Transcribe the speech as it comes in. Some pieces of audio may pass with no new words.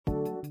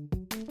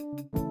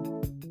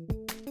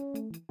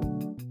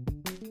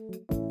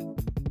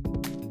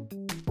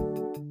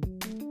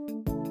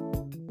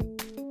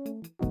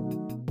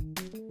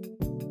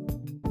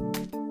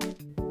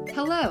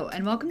Hello,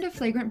 and welcome to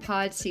Flagrant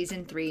Pod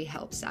Season 3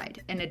 Help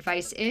Side, an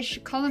advice-ish,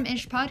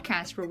 column-ish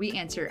podcast where we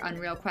answer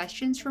unreal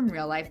questions from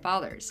real-life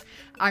ballers.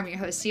 I'm your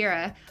host,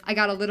 Ciara. I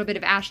got a little bit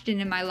of Ashtyn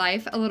in my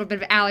life, a little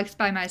bit of Alex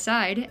by my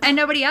side, and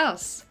nobody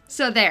else.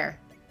 So there.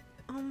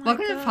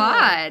 Welcome to the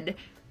pod.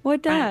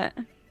 What that?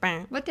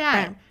 What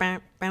that?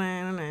 A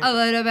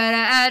little bit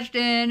of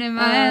Ashtyn in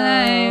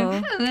my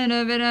life, a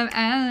little bit of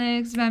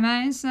Alex by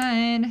my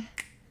side.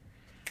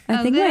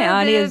 I think my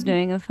audio is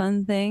doing a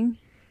fun thing.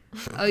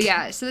 Oh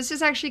yeah, so this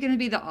is actually going to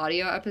be the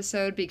audio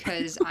episode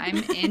because I'm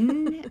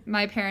in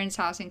my parents'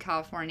 house in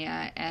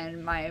California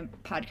and my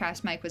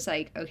podcast mic was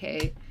like,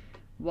 okay,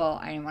 well,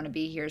 I didn't want to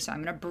be here, so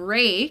I'm going to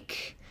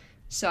break.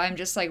 So I'm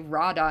just like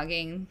raw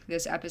dogging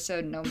this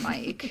episode, no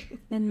mic.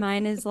 And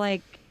mine is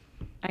like,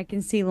 I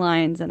can see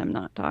lines and I'm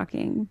not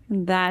talking.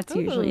 That's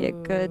usually a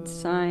good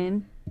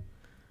sign.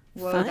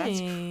 Whoa,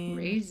 that's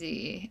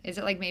crazy. Is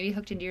it like maybe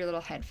hooked into your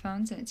little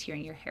headphones and it's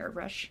hearing your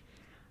hairbrush?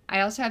 I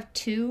also have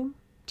two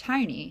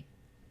tiny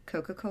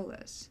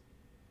Coca-Colas.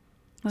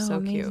 Oh, so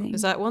amazing. Cute.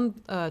 Is that one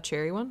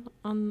cherry one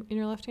in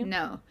your left hand?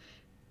 No.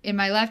 In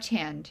my left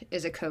hand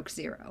is a Coke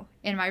Zero.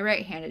 In my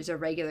right hand is a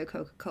regular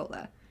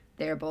Coca-Cola.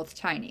 They are both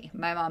tiny.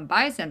 My mom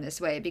buys them this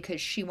way because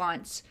she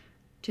wants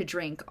to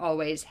drink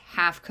always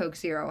half Coke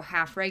Zero,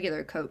 half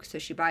regular Coke. So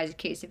she buys a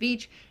case of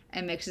each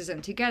and mixes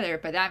them together.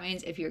 But that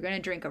means if you're going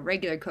to drink a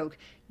regular Coke,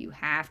 you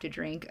have to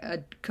drink a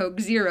Coke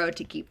Zero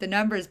to keep the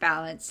numbers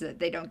balanced so that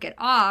they don't get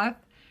off.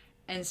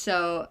 And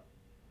so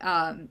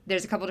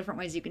there's a couple different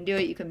ways you can do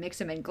it. You can mix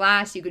them in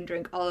glass. You can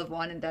drink all of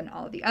one and then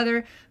all of the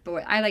other. But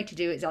what I like to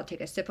do is I'll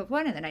take a sip of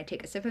one and then I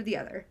take a sip of the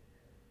other.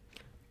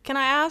 Can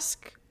I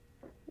ask,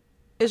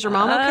 is your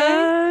mom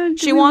okay?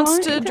 She wants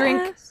to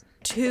drink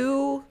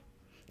 2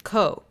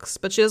 Cokes,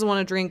 but she doesn't want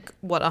to drink,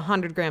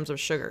 100 grams of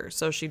sugar.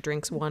 So she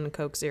drinks 1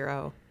 Coke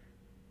Zero.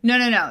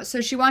 No.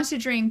 So she wants to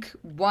drink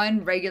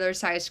 1 regular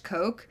sized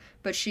Coke,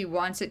 but she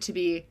wants it to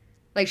be...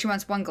 Like, she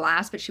wants 1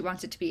 glass, but she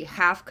wants it to be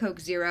half Coke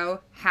Zero,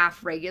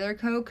 half regular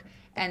Coke.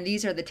 And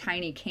these are the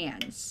tiny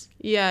cans.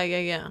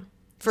 Yeah.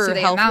 For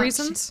health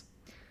reasons?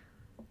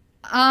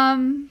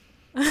 Do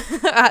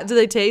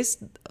they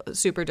taste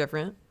super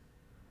different?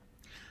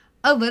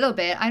 A little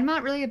bit. I'm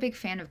not really a big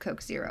fan of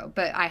Coke Zero,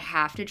 but I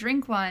have to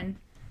drink one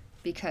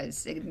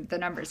because the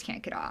numbers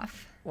can't get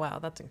off. Wow,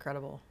 that's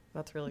incredible.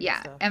 That's really good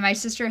stuff. Yeah, and my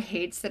sister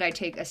hates that I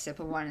take a sip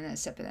of one and then a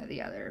sip of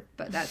the other,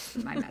 but that's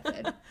my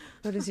method.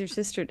 What does your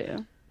sister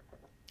do?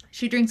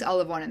 She drinks all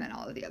of one and then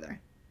all of the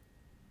other.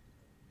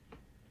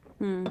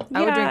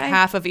 I would drink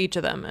half of each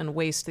of them and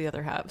waste the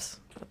other halves.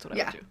 That's what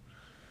I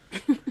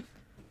would do.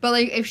 But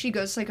like if she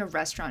goes to like a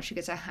restaurant, she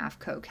gets a half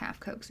Coke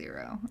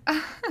Zero.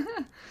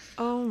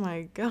 Oh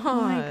my god.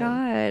 Oh my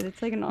god.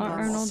 It's like an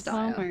Arnold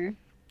Palmer.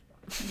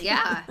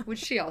 Yeah, which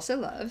she also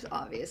loves,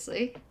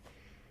 obviously.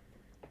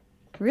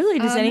 Really,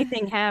 just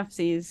anything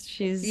halfsies.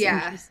 She's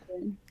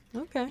interested.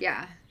 Okay.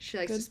 Yeah, she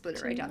likes to split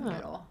it right down the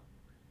middle.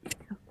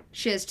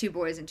 She has 2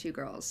 boys and 2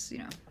 girls, you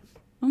know.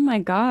 Oh my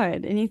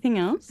god. Anything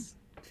else?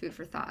 Food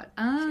for thought.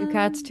 2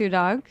 cats, 2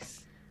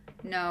 dogs?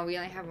 No, we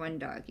only have 1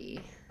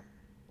 doggy.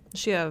 Does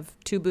she have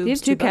 2 boobs,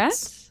 do you have 2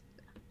 cats?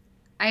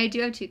 I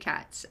do have 2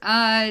 cats.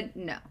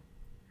 No.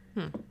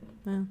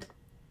 Yeah.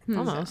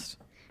 Almost.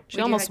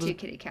 She almost have 2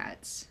 kitty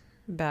cats.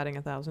 Batting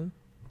 1,000.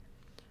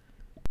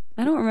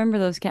 I don't remember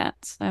those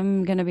cats.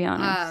 I'm gonna be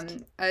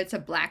honest. It's a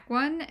black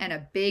one and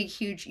a big,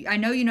 huge. I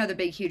know you know the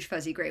big, huge,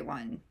 fuzzy gray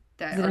one.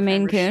 Is it a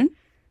Maine Coon?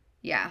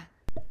 Yeah,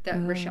 that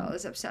Rochelle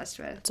is obsessed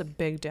with. It's a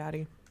big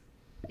daddy.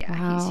 Yeah,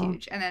 wow. He's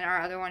huge. And then our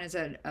other one is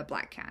a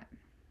black cat.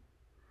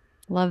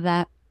 Love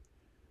that.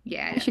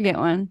 Yeah, I should get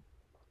one.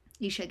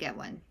 You should get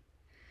one.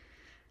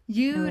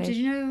 Did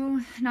you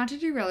know, not to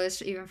derail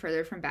this even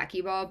further from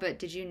Backy Ball, but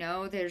did you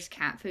know there's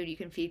cat food you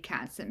can feed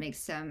cats that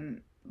makes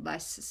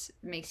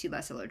you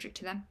less allergic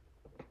to them?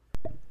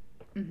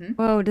 Mm-hmm.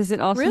 Whoa, does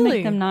it also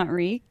make them not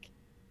reek?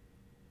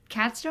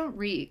 Cats don't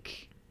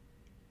reek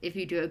if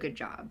you do a good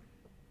job.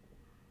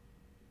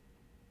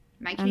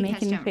 My I'm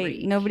making a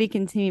face. Nobody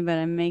can see me, but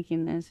I'm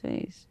making this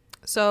face.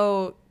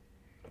 So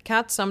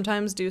cats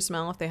sometimes do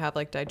smell if they have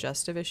like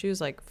digestive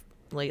issues. Like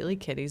lately,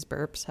 Kitty's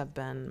burps have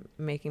been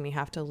making me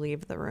have to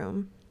leave the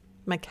room.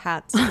 My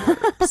cat's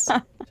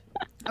burps.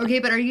 Okay,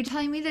 but are you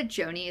telling me that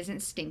Joni isn't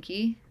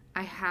stinky?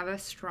 I have a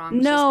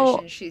strong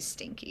suspicion she's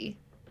stinky.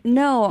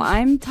 No,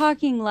 I'm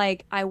talking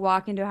like I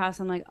walk into a house,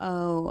 I'm like,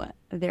 oh,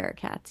 there are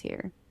cats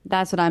here.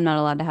 That's what I'm not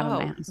allowed to have in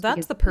my house.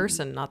 That's the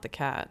person, not the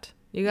cat.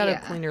 You got to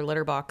clean your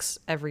litter box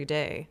every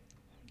day.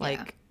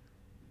 Like,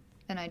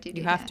 and I do.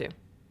 You have to.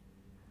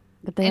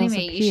 But they also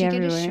pee you should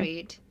everywhere. Get a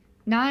sweet.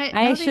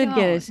 I should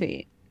get a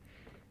sweet.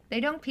 They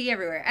don't pee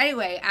everywhere.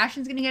 Anyway,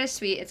 Ashtyn's gonna get a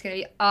sweet. It's gonna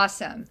be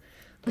awesome.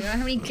 We don't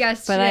have any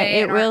guests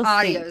today, and our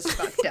audio's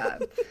fucked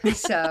up.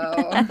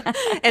 So,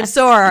 and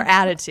so are our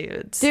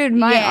attitudes, dude.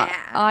 My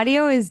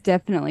audio is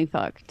definitely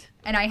fucked.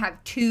 And I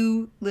have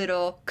 2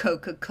 little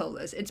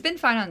Coca-Colas. It's been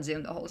fine on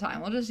Zoom the whole time.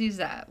 We'll just use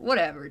that.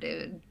 Whatever,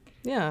 dude.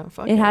 Yeah,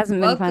 fuck it. Hasn't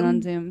been fun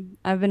on Zoom.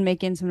 I've been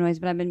making some noise,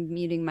 but I've been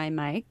muting my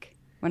mic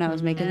when I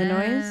was making the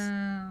noise.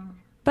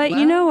 But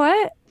you know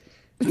what?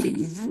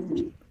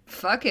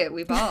 Fuck it,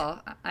 we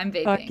ball. I'm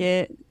vaping. Fuck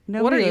it. What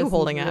are Nobody you listens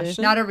holding, to this.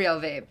 Ashtyn? Not a real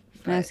vape.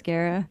 But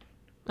Mascara.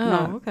 Oh,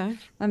 No. okay.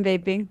 I'm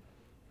vaping.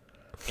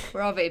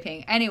 we're all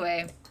vaping.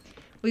 Anyway,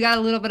 we got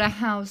a little bit of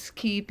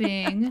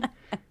housekeeping.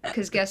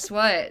 Because guess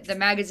what? The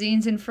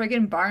magazine's in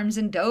friggin' Barnes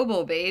and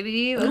Noble,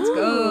 baby. Let's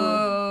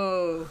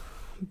go.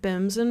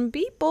 Bims and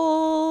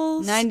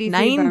Beeples. 93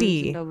 90. Barnes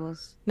and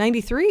Nobles.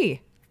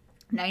 93.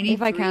 93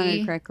 If I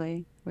counted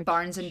correctly. Which...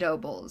 Barnes and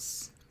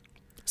Nobles.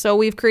 So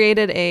we've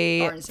created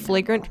a Barnes and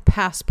flagrant Noble.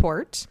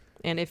 passport.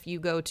 And if you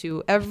go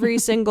to every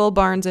single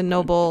Barnes and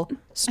Noble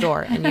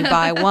store and you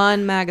buy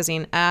one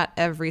magazine at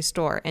every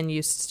store and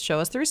you show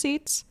us the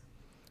receipts,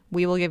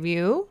 we will give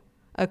you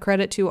a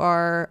credit to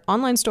our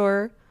online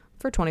store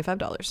for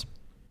 $25.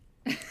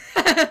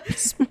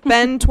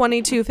 Spend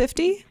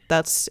 $22.50.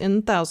 That's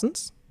in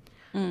thousands.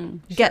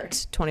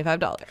 Get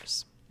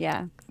 $25.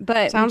 Yeah.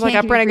 But Sounds we like a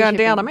can't give pretty you free good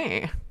deal to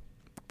shipping. me.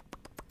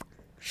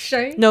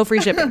 Sure. No free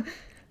shipping.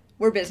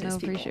 We're business No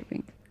people. free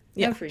shipping.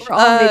 Yeah. No free We're shipping.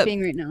 all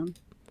vaping right now.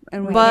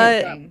 And we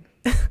but- Anything.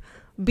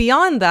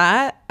 Beyond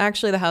that,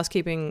 actually, the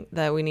housekeeping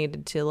that we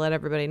needed to let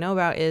everybody know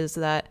about is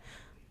that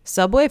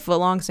Subway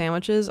footlong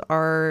sandwiches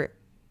are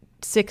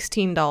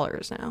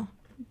 $16 now.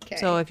 Okay.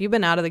 So if you've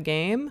been out of the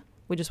game,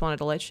 we just wanted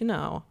to let you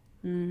know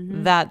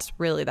that's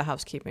really the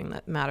housekeeping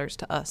that matters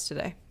to us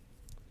today.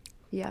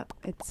 Yep.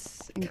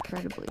 It's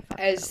incredibly fucked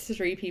As up.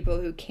 3 people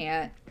who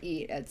can't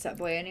eat at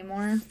Subway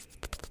anymore,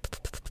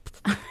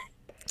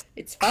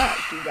 it's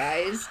fucked, you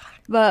guys.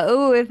 But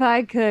ooh, if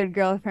I could,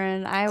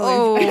 girlfriend, I would.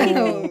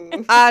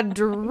 Oh, I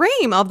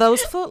dream of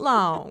those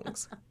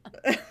footlongs.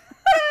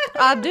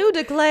 I do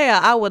declare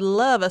I would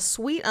love a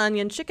sweet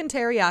onion chicken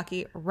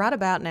teriyaki right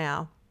about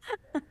now.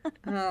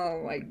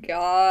 Oh my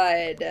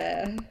god.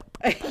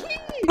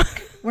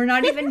 We're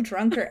not even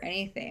drunk or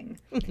anything.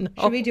 No.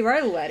 Should we do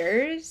our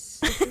letters?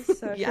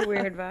 Such Yeah. a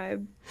weird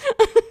vibe.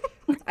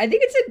 I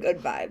think it's a good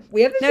vibe.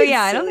 We haven't No, been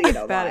yeah, I don't silly think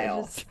in a it's bad. while.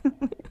 It's just...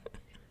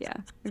 yeah,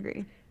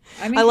 agree.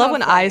 I'm in I love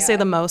when I say California.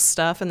 the most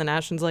stuff and then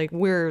Ashton's like,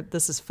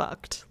 this is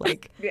fucked.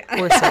 Like, Yeah.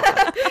 we're so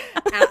fucked.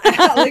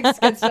 Alex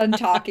gets done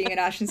talking and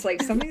Ashton's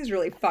like, something's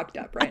really fucked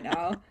up right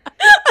now.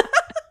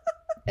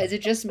 Is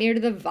it just me or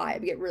did the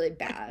vibe get really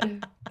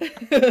bad?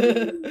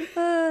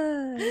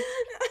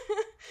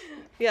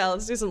 Yeah,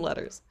 let's do some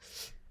letters.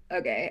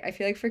 Okay, I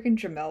feel like freaking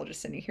Jamel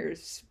just sitting here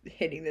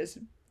hitting this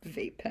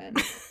vape pen.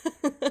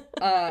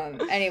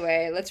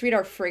 Anyway, let's read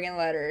our friggin'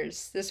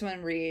 letters. This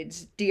one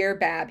reads, Dear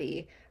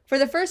Babby, for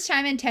the first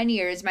time in 10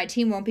 years, my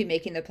team won't be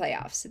making the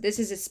playoffs. This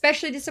is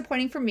especially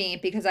disappointing for me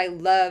because I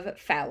love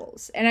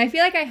fouls, and I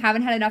feel like I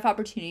haven't had enough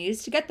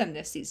opportunities to get them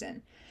this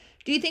season.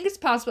 Do you think it's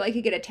possible I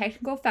could get a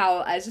technical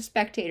foul as a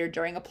spectator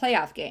during a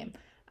playoff game?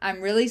 I'm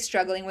really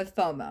struggling with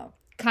FOMO.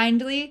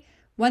 Kindly,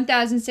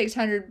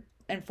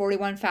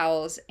 1,641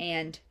 fouls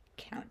and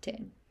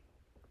counting.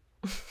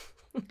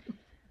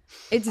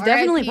 It's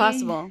definitely RIP.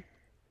 possible.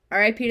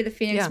 R.I.P. to the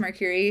Phoenix Yeah.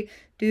 Mercury.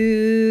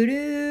 Do,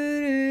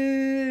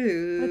 do,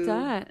 do. What's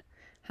that?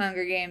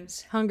 Hunger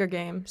Games. Hunger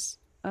Games.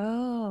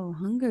 Oh,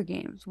 Hunger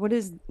Games.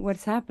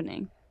 What's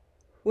happening?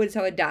 What is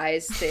how it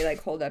dies? They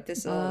like hold up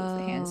this little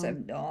hand Oh.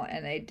 symbol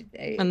and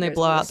they And they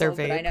blow out their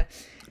whistle, but I vape. know,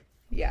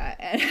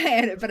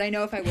 yeah, but I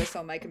know if I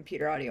whistle, my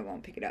computer audio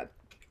won't pick it up.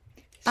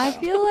 I So.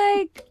 feel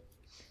like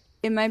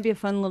it might be a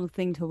fun little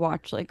thing to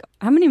watch. Like,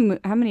 how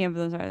many of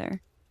those are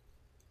there?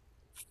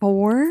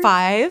 4?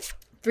 5.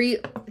 Three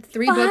books,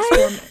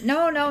 4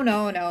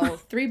 no.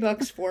 3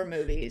 books, 4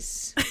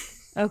 movies.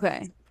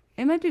 Okay.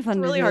 It might be fun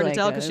It's really to do, hard to like,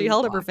 tell a because she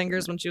held up her walkthrough.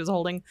 fingers when she was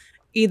holding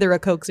either a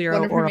Coke Zero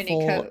One of her or a mini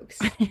full Cokes.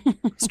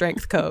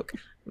 strength Coke.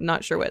 I'm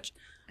not sure which.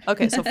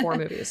 Okay, so 4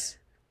 movies.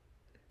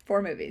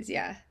 4 movies,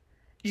 yeah.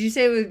 Did you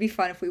say it would be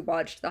fun if we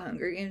watched the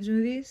Hunger Games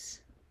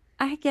movies?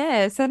 I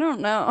guess. I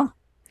don't know.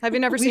 Have you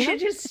never We seen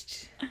should it?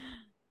 just.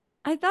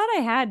 I thought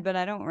I had, but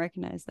I don't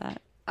recognize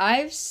that.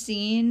 I've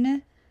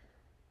seen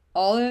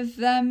all of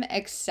them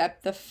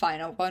except the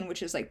final one,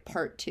 which is like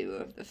part 2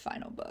 of the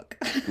final book.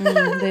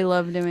 They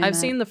love doing I've that.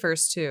 seen the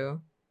first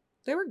 2.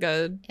 They were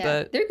good, Yeah,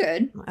 but they're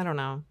good. I don't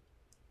know.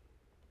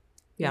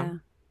 Yeah, Yeah.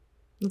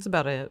 that's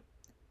about it.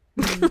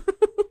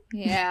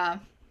 Yeah,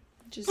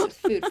 just a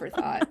food for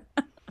thought.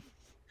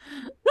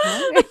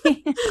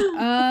 Okay.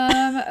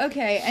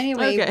 Okay.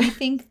 Anyway, Okay. we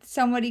think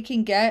somebody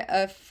can get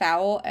a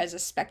foul as a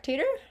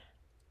spectator.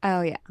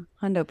 Oh, yeah.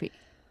 Hundo P.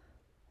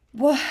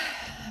 What?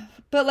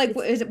 But like,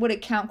 would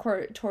it count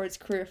towards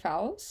career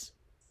fouls?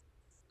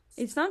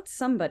 It's not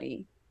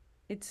somebody.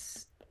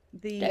 It's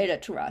the Data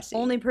Taurasi.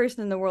 only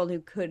person in the world who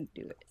could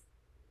do it.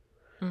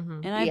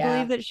 Mm-hmm. And I Yeah.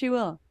 believe that she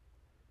will.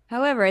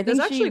 However, I That's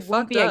think she actually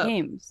won't be fucked at up.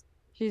 games.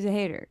 She's a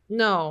hater.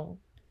 No.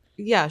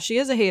 Yeah, she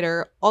is a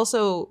hater.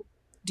 Also,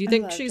 do you I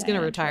think love she's going to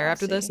Diana retire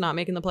after this, Taurasi. not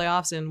making the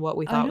playoffs in what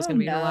we I thought was going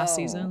to don't be her last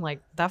know. season?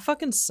 Like, that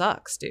fucking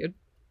sucks, dude.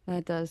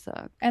 That does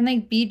suck. And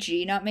like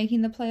BG not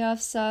making the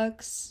playoffs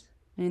sucks.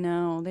 I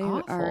know. They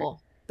are.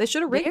 Awful. They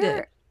should have rigged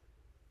it.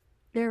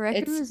 Their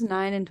record It's- was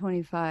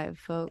 9-25,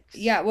 folks.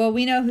 Yeah. Well,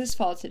 we know whose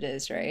fault it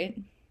is, right?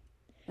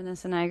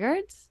 Vanessa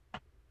Nygaard's?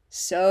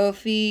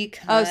 Sophie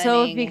Oh, Cunningham.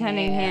 Sophie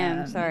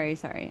Cunningham.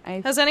 Sorry.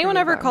 Has anyone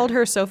ever called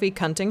her Sophie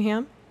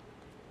Cunningham?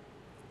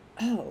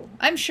 Oh,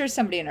 I'm sure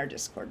somebody in our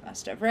Discord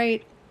must have,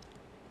 right?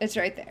 It's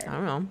right there. I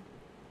don't know.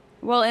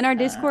 Well, in our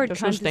Discord,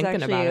 Just was cunt is thinking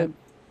actually about a it.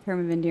 term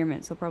of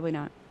endearment, so probably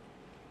not.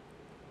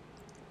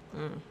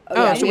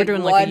 yeah, So we're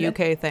doing like a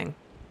UK thing.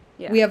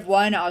 Yeah. We have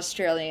one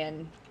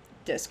Australian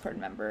Discord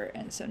member,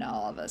 and so now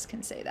all of us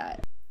can say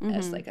that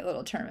as like a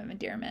little term of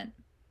endearment.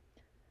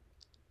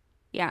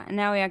 Yeah, and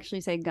now we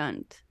actually say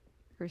gunt.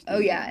 Oh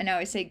yeah, and now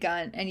I say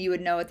gun, and you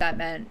would know what that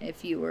meant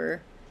if you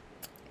were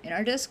in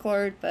our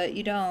Discord, but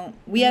you don't.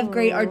 We have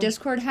our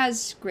Discord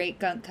has great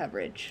gun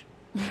coverage.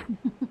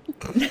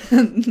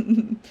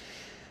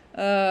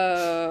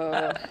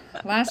 Oh,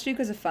 last week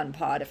was a fun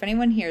pod. If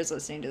anyone here is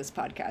listening to this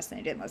podcast and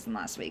they didn't listen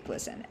last week,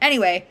 listen.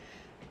 Anyway,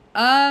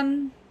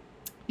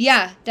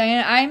 yeah,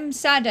 Diana. I'm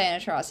sad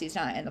Diana Taurasi's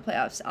not in the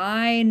playoffs.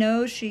 I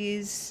know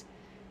she's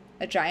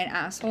a giant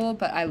asshole,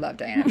 but I love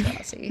Diana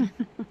Taurasi.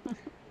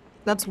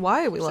 That's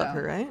why we love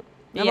her, right?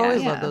 I've Yeah.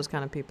 always Yeah. loved those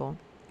kind of people.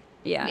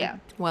 Yeah. Yeah.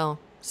 Well,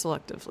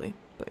 selectively,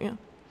 but yeah.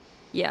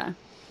 Yeah.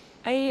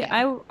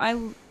 I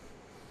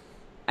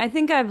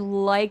think I've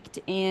liked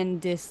and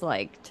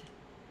disliked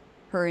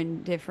her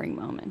in differing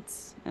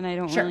moments, and I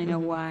don't really know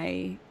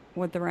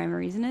what the rhyme or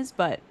reason is,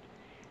 but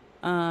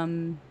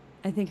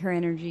I think her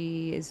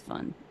energy is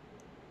fun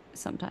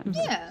sometimes.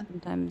 Yeah.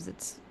 Sometimes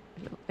it's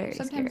very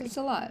Sometimes scary. it's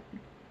a lot.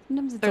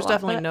 Sometimes it's There's a lot,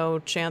 definitely but no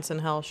chance in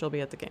hell she'll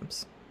be at the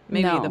games.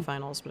 Maybe No. the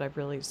finals, but I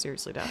really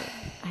seriously doubt it.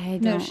 I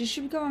don't. No, she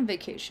should go on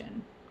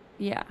vacation.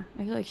 Yeah,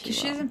 I feel like she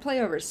She will. doesn't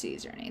play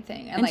overseas or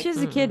anything. And like, she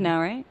has a kid now,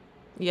 right?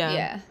 Yeah.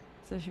 yeah,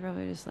 So she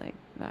probably just like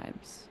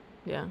vibes.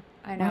 Yeah.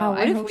 I know. Wow, what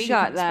I if hope we she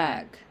got comes that?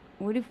 back.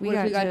 What if we What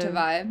got, if we got to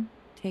vibe?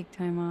 take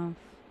time off?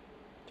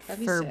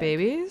 That'd be For sick.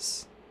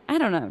 babies? I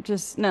don't know.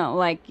 Just no,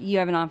 like you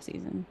have an off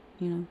season,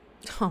 you know.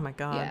 Oh my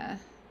god. Yeah.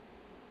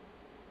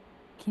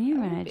 Can you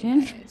That would be imagine?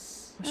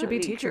 nice. We should be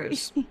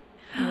teachers.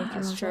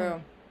 That's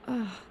true.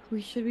 Oh,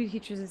 we should be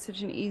teachers. It's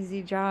such an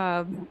easy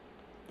job.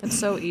 It's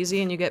so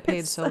easy and you get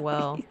paid so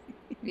well.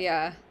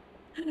 Yeah.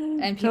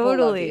 And people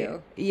Totally.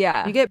 love you.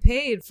 Yeah. You get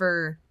paid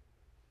for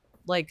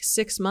like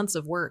 6 months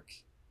of work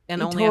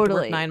and only have to work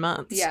Totally. 9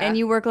 months. Yeah. And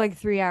you work like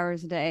 3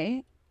 hours a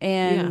day,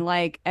 and Yeah.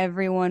 like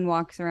everyone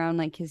walks around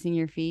like kissing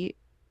your feet.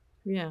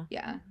 Yeah.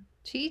 Yeah.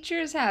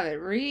 Teachers have it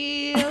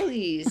real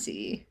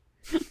easy.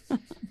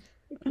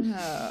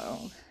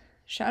 Oh.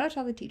 Shout out to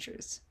all the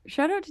teachers.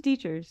 Shout out to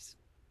teachers.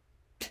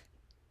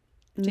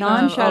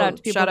 Non-shout out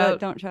to people shout that out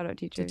don't shout out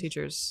To teachers.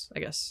 teachers, I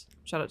guess.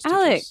 Shout out to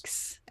teachers.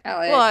 Alex.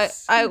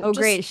 Alex. Well, I Oh, just-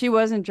 great. She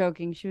wasn't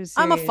joking. She was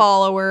I'm a serious.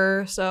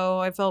 follower, so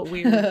I felt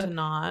weird to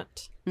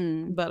not.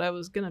 Mm. But I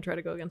was going to try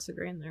to go against the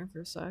grain there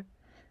for a sec.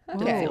 Okay.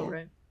 Didn't feel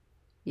right.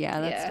 Yeah,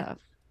 that's Yeah. tough.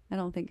 I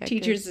don't think I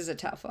Teachers could. is a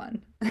tough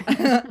one.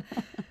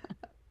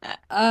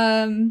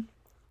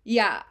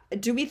 Yeah.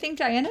 Do we think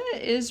Diana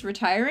is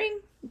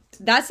retiring?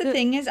 That's the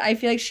thing is, I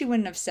feel like she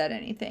wouldn't have said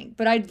anything.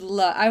 But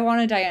I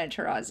want a Diana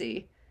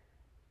Taurasi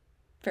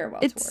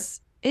farewell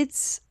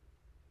It's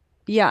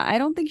yeah, I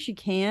don't think she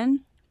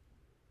can.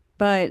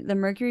 But the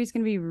Mercury's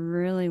gonna be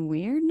really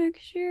weird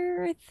next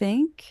year, I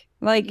think.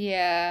 tour. Like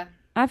Yeah.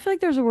 I feel like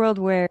there's a world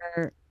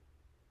where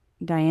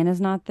Diana's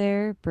not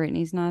there,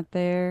 Brittany's not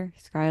there,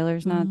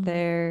 Skylar's not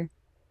there.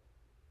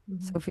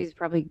 Sophie's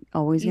probably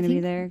always You gonna be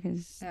think- there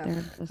because Oh, they're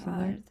obsessed with her.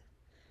 God.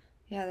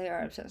 Yeah, they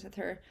are obsessed with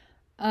her.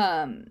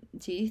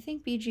 Do you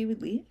think BG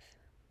would leave?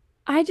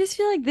 I just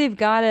feel like they've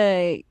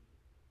gotta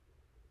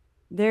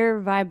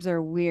their vibes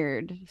are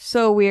weird.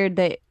 So weird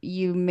that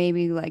you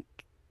maybe like,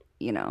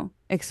 you know,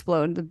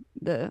 explode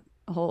the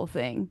whole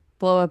thing.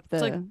 Blow up the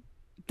like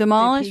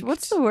demolish.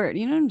 What's peaked. the word?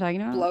 You know what I'm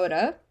talking about? Blow it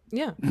up?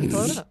 Yeah,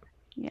 blow it up.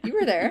 Yeah. You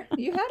were there.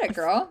 You had it,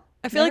 girl.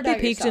 I feel like Never they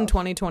doubt peaked in yourself.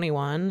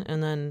 2021,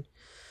 and then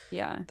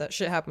Yeah. that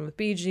shit happened with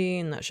BG,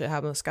 and that shit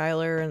happened with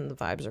Skylar, and the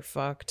vibes are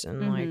fucked,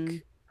 and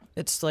like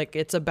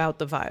it's about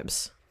the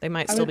vibes. They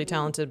might still be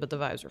talented, but the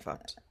vibes are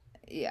fucked.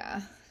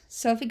 Yeah.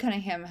 Sophie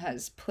Cunningham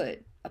has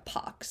put a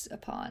pox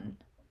upon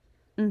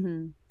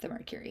the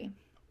Mercury.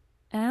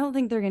 And I don't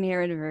think they're gonna get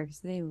rid of her because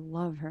they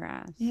love her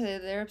ass. Yeah,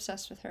 they're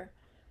obsessed with her.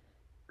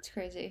 It's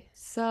crazy.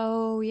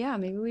 So yeah,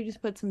 maybe we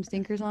just put some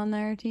stinkers on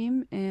their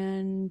team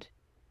and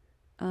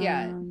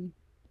Yeah. who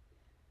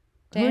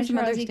Diana are some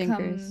other Taurasi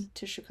stinkers? come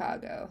to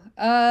Chicago.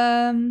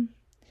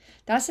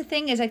 That's the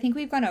thing is, I think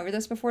we've gone over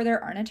this before.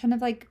 There aren't a ton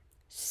of like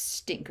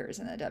stinkers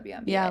in the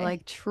WNBA. Yeah,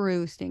 like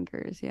true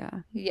stinkers. Yeah,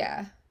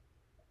 yeah.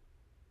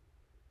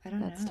 I don't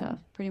that's know. tough.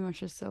 Pretty much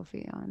just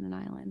Sophie on an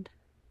island.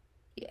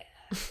 Yeah.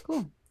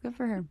 Cool. Good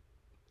for her.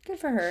 Good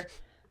for her.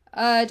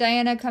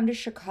 Diana, come to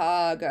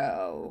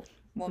Chicago.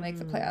 We'll make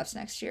the playoffs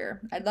next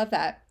year. I'd love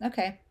that.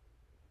 Okay.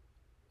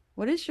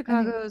 What is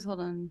Chicago's?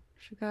 Hold on.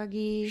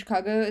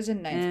 Chicago is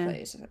in ninth Eh,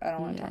 place. I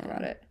don't want to talk yeah.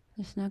 about it.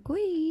 It's not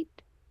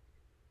great.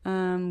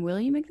 Will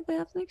you make the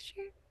playoffs next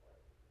year?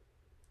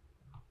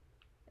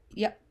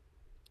 Yep.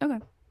 Okay.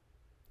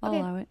 I'll Okay.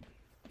 allow it.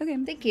 Okay.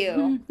 Thank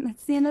you.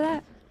 That's the end of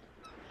that.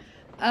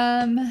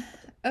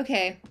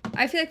 Okay.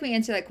 I feel like we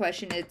answered that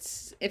question.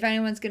 It's if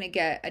anyone's gonna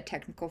get a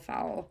technical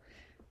foul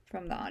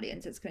from the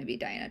audience, it's going to be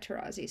Diana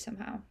Taurasi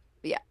somehow.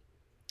 Yeah.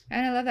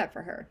 And I love that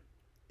for her.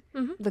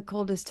 The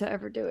coldest to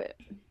ever do it.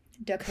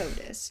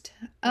 Dakotist.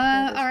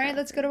 All right,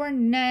 let's go to our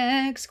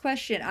next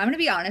question. I'm going to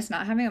be honest,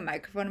 not having a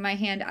microphone in my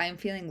hand, I'm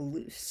feeling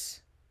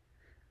loose.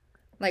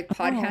 Like,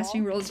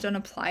 podcasting rules don't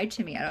apply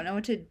to me. I don't know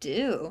what to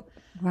do.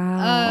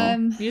 Wow.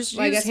 Use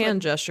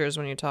hand gestures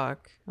when you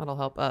talk. That'll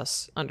help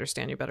us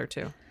understand you better,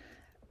 too.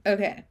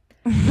 Okay.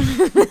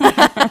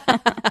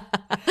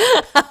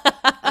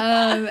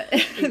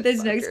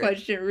 This next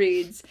question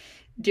reads,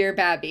 Dear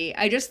Babby,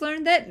 I just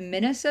learned that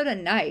Minnesota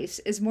nice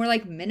is more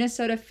like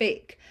Minnesota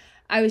fake.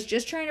 I was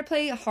just trying to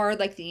play hard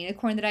like the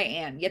unicorn that I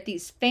am, yet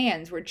these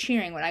fans were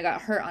cheering when I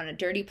got hurt on a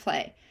dirty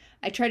play.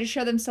 I tried to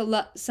show them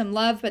some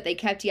love, but they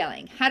kept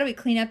yelling. How do we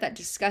clean up that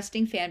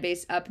disgusting fan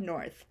base up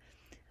north?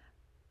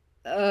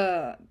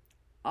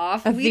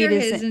 Auf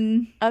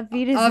Wiedersehen. Auf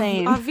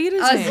Wiedersehen. Auf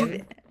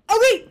Wiedersehen. Oh,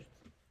 wait!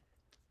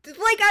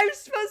 Like, I was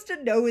supposed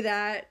to know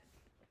that.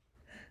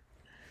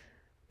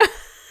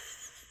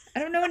 I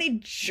don't know any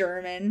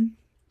German.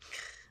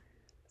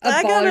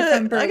 I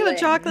gotta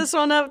chalk this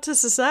one up to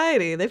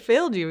society. They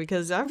failed you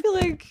because I feel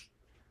like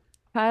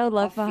Child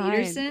left behind.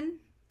 Peterson?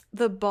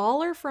 the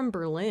baller from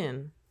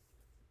Berlin.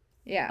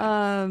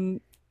 Yeah.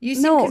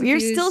 You're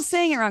still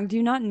saying it wrong. Do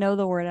you not know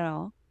the word at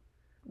all?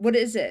 What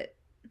is it?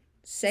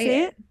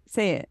 Say it.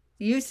 Say it.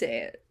 You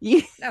say it.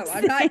 You No,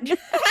 I'm not. Good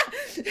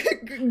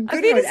Auf one,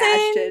 Wiedersehen.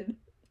 Ashtyn.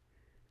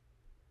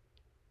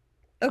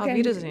 Auf Okay.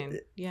 Wiedersehen.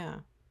 Yeah.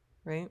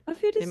 Right?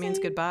 Auf It means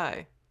Wiedersehen.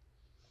 goodbye.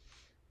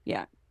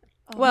 Yeah.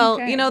 Well,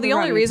 Okay. you know, the We're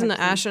only wrong, reason that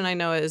Pepsi. Ashtyn and I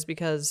know it is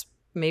because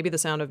maybe The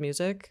Sound of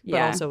Music, but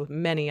Yeah. also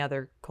many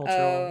other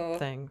cultural Oh.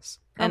 things.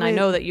 And I Probably-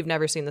 know that you've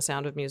never seen The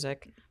Sound of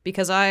Music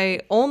because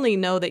I only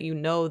know that you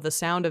know The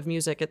Sound of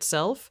Music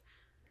itself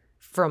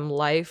from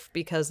life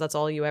because that's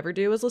all you ever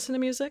do is listen to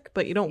music,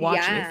 but you don't watch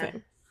Yeah.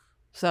 anything.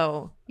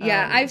 So,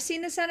 Yeah, I've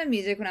seen The Sound of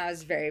Music when I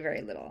was very,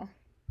 very little.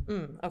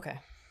 okay.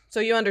 So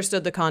you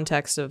understood the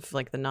context of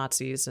like the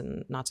Nazis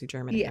and Nazi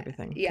Germany Yeah, and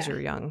everything because yeah. you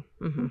were young.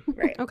 hmm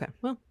Right. Okay.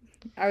 Well,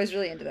 I was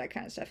really into that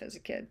kind of stuff as a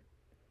kid.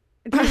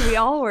 Dude, we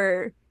all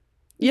were.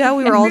 yeah,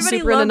 we were all Everybody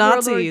super into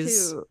loved World War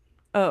Nazis. II.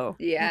 Oh. I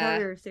Yeah. thought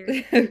we were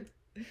serious.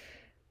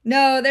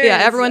 No, there Yeah,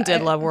 is- everyone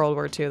did love World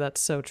War II.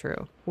 That's so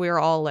true. We were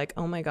all like,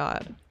 oh my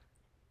God.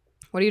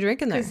 What are you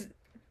drinking there? 'cause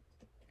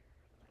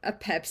a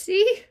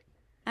Pepsi?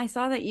 I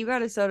saw that you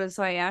got a soda,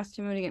 so I asked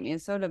him to get me a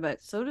soda,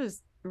 but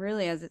soda's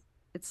really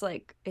it's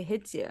like it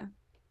hits you.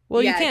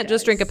 Well, Yeah, you it can't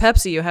just drink a does.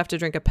 Pepsi. You have to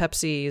drink a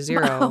Pepsi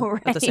Zero Oh,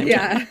 at the right. same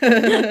time.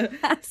 Yeah.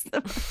 That's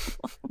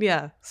the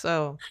Yeah,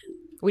 so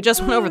we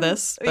just went over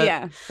this. But,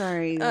 yeah.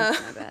 Sorry, that's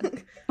my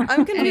bad.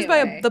 I'm confused by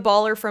Anyway. the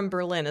baller from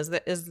Berlin. Is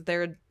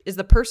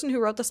the person who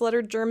wrote this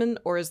letter German,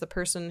 or is the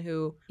person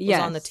who was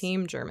on the Yes.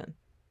 team German?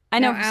 I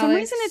know Now, for some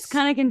reason Alex- it's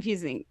kind of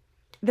confusing.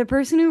 The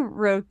person who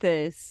wrote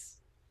this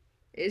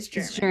Is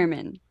German. is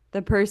German.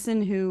 The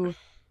person who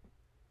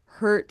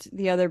hurt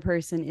the other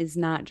person is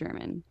not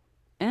German.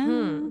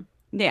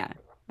 Yeah,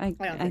 I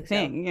don't think so.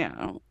 think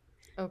yeah.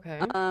 Okay.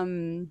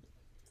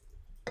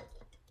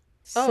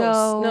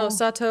 So no,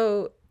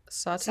 Sato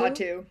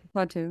Satu.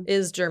 Plateau.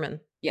 is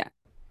German. Yeah.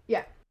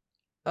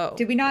 Oh,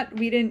 Did we not?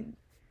 We didn't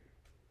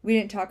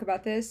talk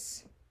about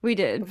this We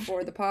did.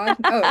 before the pod?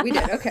 Oh, we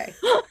did. Okay.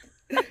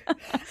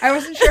 I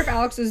wasn't sure if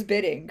Alex was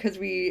bidding because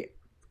we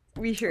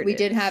sure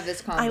did have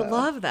this combo. I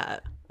love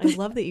that. I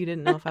love that you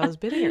didn't know if I was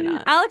bidding or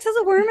not. Alex has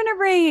a worm in her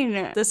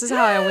brain. This is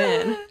how I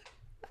win.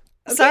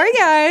 Sorry,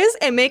 guys.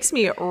 It makes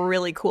me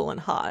really cool and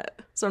hot,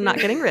 so I'm not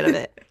getting rid of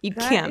it. You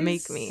That can't is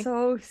make me.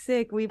 so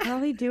sick. We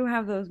probably do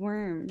have those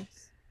worms. I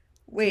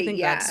Wait, think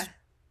yeah. that's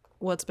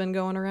what's been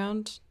going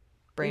around.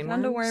 Brain We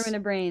found a worm worms? in a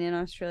brain in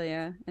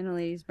Australia, in a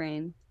lady's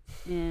brain,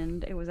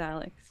 and it was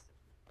Alex.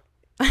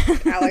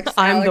 Alex,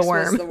 I'm the Alex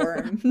worm. was the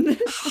worm.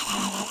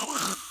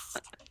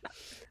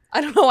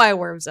 I don't know why a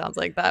worm sounds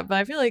like that, but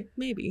I feel like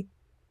maybe.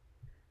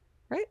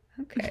 Right?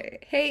 Okay.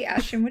 Hey,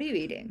 Ashtyn, what are you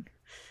eating?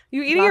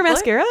 You eating your Chocolate?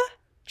 mascara?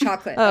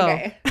 Chocolate. Oh.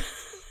 Okay. Just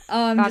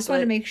wanted to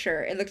Chocolate. make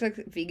sure. It looks like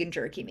vegan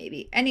jerky,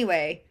 maybe.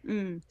 Anyway,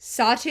 Mm.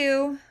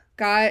 Satu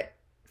got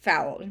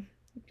fouled.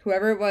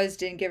 Whoever it was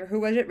didn't give her. Who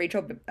was it?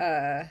 Rachel.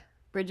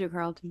 Bridget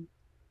Carlton.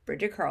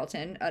 Bridget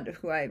Carlton,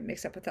 who I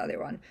mixed up with the other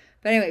one.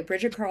 But anyway,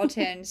 Bridget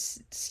Carlton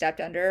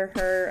stepped under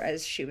her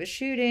as she was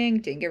shooting,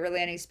 didn't give her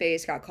landing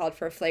space, got called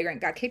for a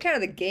flagrant, got kicked out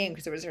of the game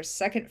because it was her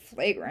second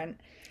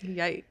flagrant.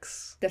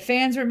 Yikes. The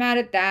fans were mad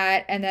at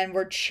that, and then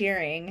were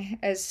cheering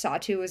as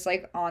Satu was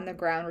like on the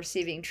ground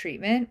receiving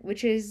treatment,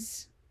 which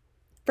is,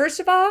 first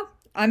of all,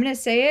 I'm going to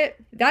say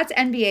it, that's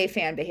NBA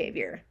fan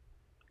behavior.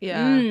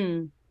 Yeah.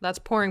 Mm. That's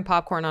pouring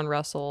popcorn on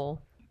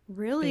Russell.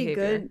 Really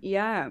Behavior. good.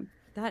 Yeah,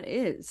 that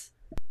is.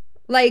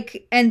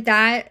 Like, and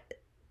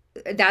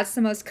that's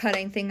the most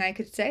cutting thing I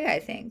could say, I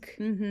think.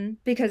 Mm-hmm.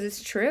 Because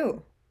it's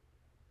true.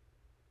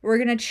 We're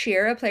going to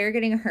cheer a player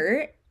getting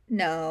hurt?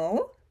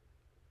 No.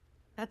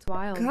 That's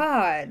wild.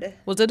 God.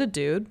 Was it a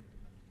dude?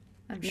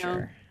 I'm No.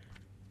 sure.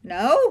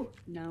 No?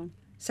 No.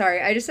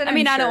 Sorry, I just said I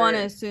mean, I'm I don't sure. want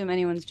to assume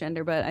anyone's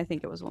gender, but I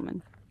think it was a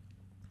woman.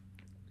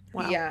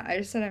 Wow. Yeah, I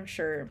just said I'm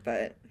sure,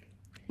 but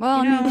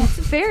Well, You I mean, know?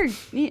 it's fair.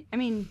 I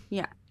mean,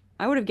 yeah,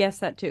 I would have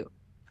guessed that too,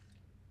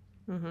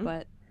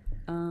 but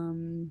I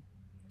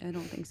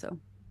don't think so.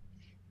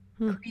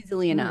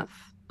 Crazily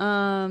enough,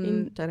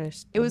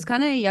 it was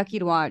kind of yucky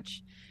to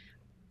watch.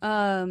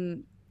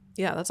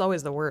 Yeah, that's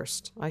always the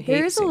worst. I hate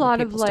There's a seeing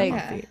lot of people step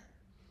like, on feet.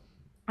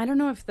 I don't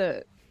know if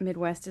the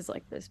Midwest is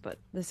like this, but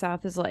the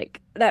South is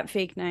like that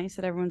fake nice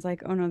that everyone's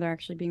like, oh no, they're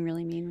actually being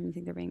really mean when you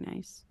think they're being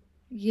nice.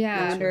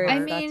 Yeah. I wonder I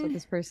if that's what mean,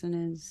 this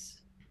person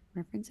is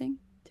referencing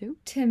too.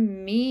 to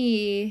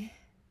me,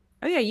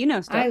 Oh yeah, you know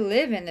I stuff.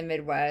 live in the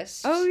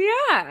Midwest. Oh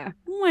yeah.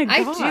 Oh my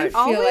I god. do feel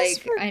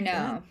always like I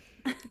know.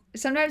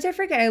 Sometimes I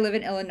forget I live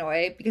in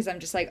Illinois because I'm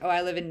just like, oh,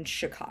 I live in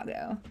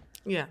Chicago.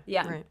 Yeah.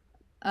 Yeah. Right.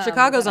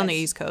 Chicago's but on I the s-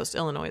 East Coast.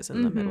 Illinois is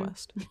in the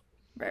Midwest.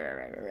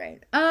 Right.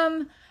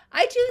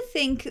 I do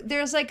think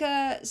there's like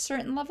a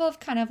certain level of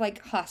kind of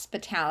like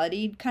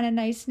hospitality, kind of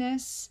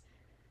niceness.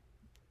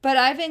 But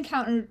I've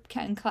encountered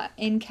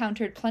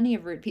plenty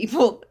of rude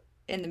people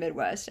in the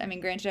Midwest. I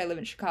mean, granted, I live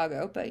in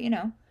Chicago, but you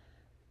know.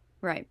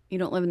 Right. You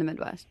don't live in the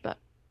Midwest, but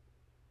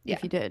Yeah.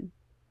 if you did,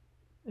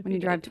 when you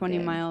drive 20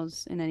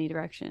 miles in any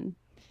direction.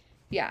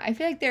 Yeah, I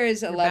feel like there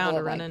is a You're level bound to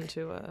of run like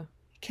into a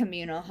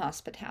communal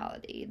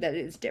hospitality that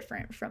is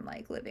different from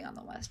like living on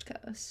the West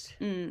Coast.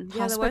 Yeah, the West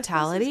Coast is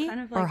hospitality kind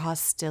of or like,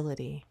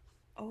 hostility.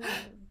 oh.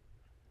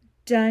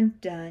 Dun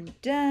dun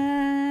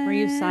dun. Were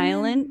you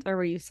silent or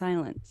were you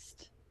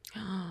silenced?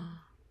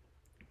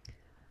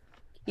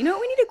 You know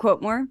what we need to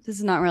quote more? This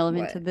is not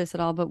relevant to What? this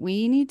at all, but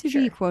we need to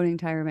be quoting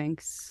Tyra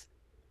Banks.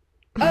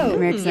 Oh,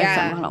 America's Next Top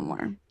yeah. Model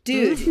more.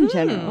 Dude, In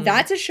general.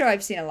 that's a show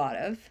I've seen a lot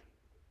of.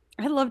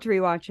 I'd love to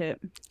rewatch it.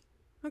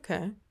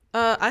 Okay.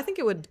 I think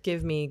it would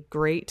give me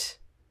great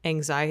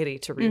anxiety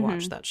to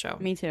rewatch that show.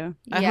 Me too.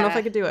 I don't know if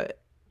I could do it.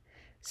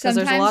 'Cause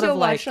Sometimes there's a lot you'll of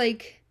watch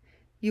like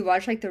you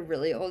watch like the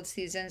really old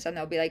seasons and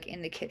they'll be like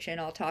in the kitchen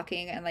all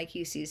talking and like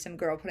you see some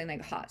girl putting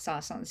like hot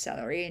sauce on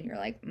celery and you're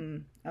like,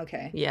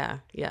 okay. Yeah.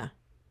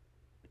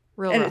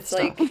 Real And rough it's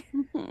stuff. like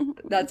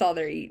that's all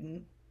they're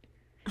eating.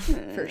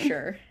 For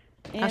sure.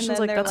 And Ashtyn's then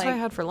like, they're that's what I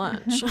had for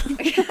lunch.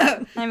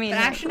 I mean, but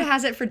Ashton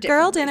has it for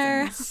Girl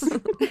different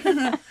dinner.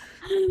 reasons.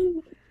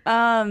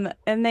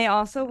 and they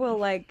also will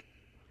like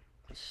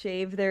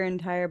shave their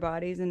entire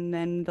bodies and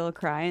then they'll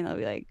cry and they'll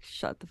be like,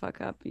 shut the fuck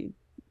up, you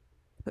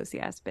pussy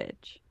ass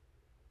bitch.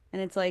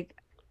 And it's like,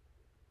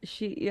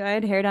 I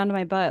had hair down to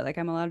my butt, like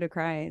I'm allowed to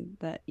cry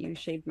that you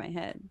shaved my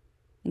head.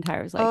 And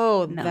Tyra's like,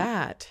 Oh, no.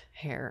 that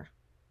hair.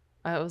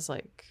 I was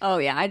like, Oh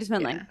yeah, I just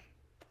meant like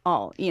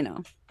all, you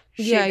know.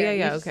 yeah,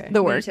 You okay.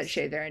 The when you worst. said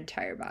shave their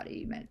entire body,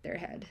 you meant their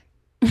head.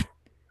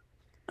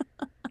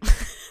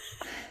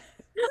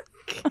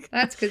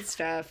 That's good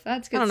stuff.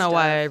 That's good I don't know stuff.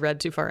 why I read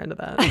too far into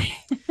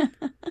that.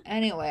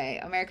 Anyway,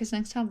 America's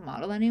Next Top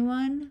Model,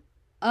 anyone?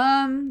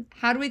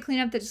 How do we clean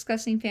up the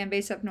disgusting fan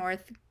base up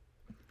north?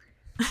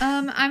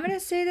 I'm gonna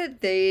say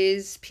that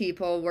these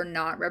people were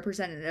not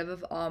representative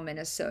of all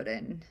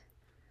Minnesotan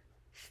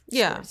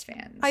sports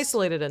fans.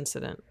 Isolated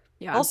incident.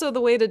 Yeah. Also,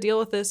 the way to deal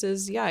with this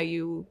is,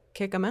 you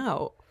kick them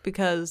out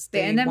because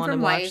they Ban them want to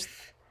from watch.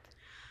 life.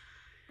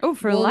 Oh,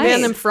 for Well, life.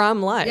 Ban them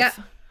from life. Yeah.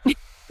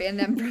 Ban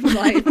them from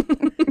life.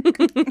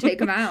 Take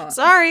them out.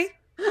 Sorry,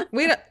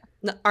 we don't.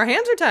 No, our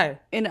hands are tied.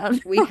 In other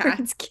We have-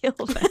 words, kill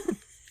them.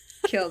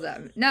 Kill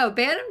them. No,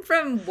 ban them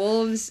from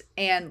Wolves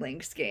and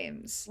Lynx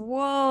games.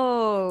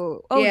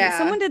 Whoa. Oh, Yeah.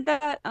 someone did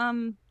that.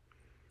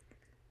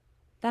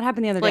 That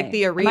happened the other Like day.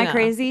 the Am I arena.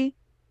 crazy?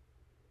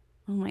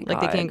 Oh my god.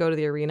 Like they can't go to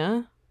the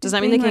arena. Does The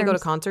that mean they can't go to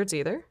thing concerts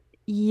either?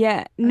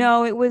 Yeah.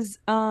 No, it was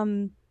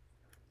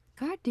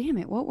God damn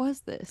it. What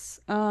was this?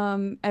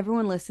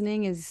 Everyone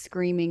listening is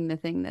screaming the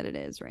thing that it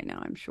is right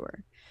now, I'm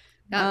sure.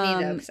 Not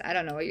me though, because I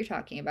don't know what you're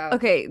talking about.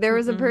 Okay, there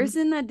was a Mhm.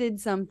 person that did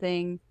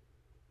something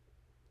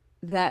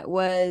that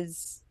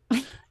was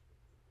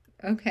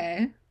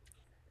Okay.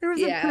 there was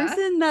Yeah. a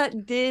person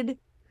that did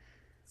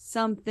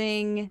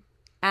something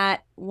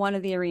at one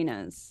of the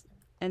arenas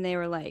and they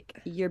were like,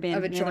 you're banned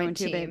Of a from the other one joint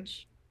too, team.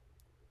 bitch.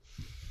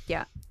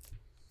 Yeah.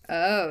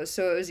 Oh,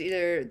 so it was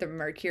either the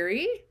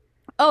Mercury?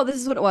 Oh, this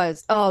is what it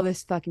was. Oh,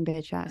 this fucking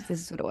bitch ass.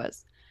 This is what it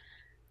was.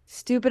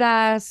 Stupid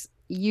ass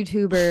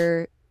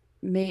YouTuber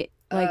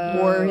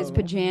wore his Oh.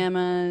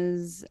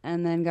 pajamas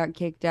and then got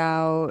kicked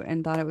out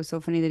and thought it was so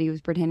funny that he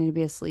was pretending to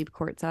be asleep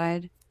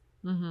courtside.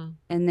 Mm-hmm.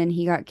 And then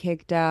he got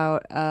kicked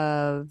out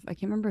of, I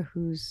can't remember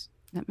who's,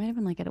 that might have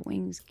been like at a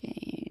Wings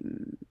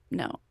game.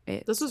 No.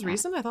 This was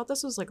recent? I thought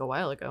this was like a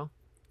while ago.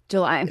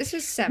 July. This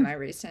was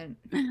semi-recent.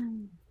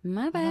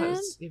 My I thought bad. it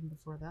was even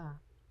before that.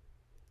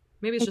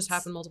 Maybe it's just It's-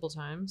 happened multiple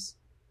times.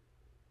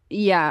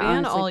 Yeah.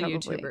 Ban honestly, all probably.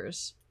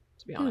 YouTubers,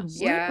 to be Dude, honest.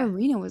 what Yeah.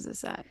 arena was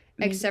this at?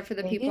 Except for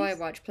the people I Vegas?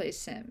 watch play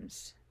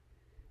Sims.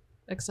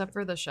 Except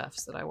for the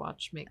chefs that I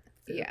watch make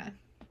food Yeah.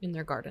 in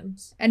their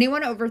gardens.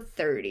 Anyone over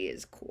 30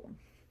 is cool.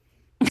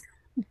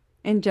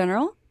 In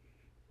general?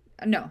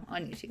 No,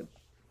 on YouTube.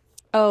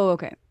 Oh,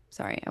 okay.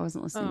 Sorry, I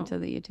wasn't listening Oh. to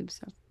the YouTube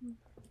stuff.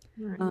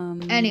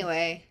 Right.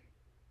 Anyway,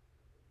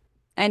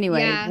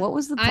 Anyway, yeah, what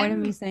was the point of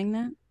I'm- me saying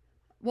that?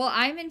 Well,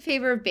 I'm in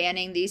favor of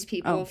banning these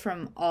people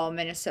from all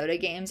Minnesota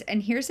games.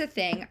 And here's the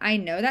thing. I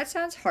know that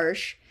sounds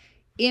harsh.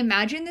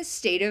 Imagine the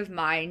state of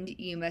mind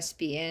you must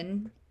be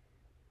in.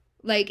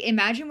 Like,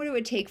 imagine what it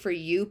would take for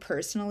you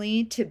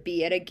personally to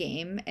be at a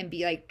game and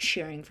be, like,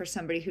 cheering for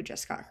somebody who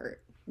just got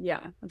hurt. Yeah,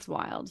 that's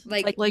wild.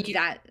 Like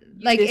that.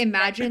 You Like,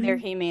 imagine their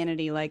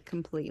humanity, like,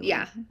 completely.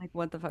 Yeah. Like,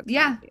 what the fuck?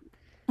 Yeah.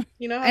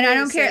 You know, and I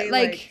don't care.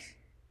 Like,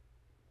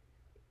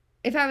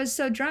 if I was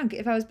so drunk,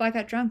 if I was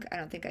blackout drunk, I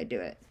don't think I'd do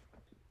it.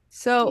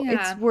 So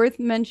it's worth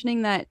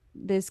mentioning that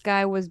this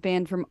guy was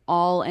banned from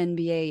all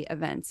NBA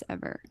events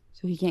ever.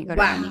 So he can't go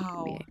to any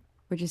NBA,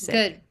 which is sick.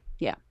 Good.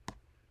 Yeah.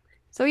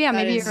 So yeah,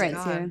 maybe you're right,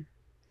 Ciara.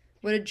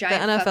 What a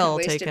giant fucking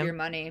waste of your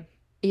money.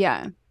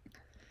 Yeah.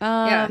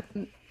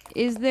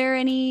 Is there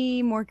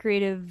any more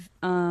creative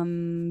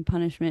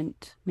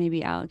punishment,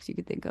 maybe, Alex, you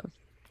could think of?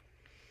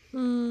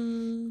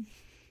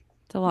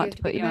 It's a lot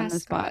to put you on the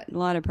spot. A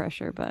lot of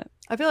pressure, but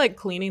I feel like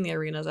cleaning the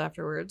arenas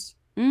afterwards.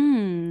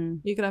 You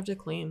could have to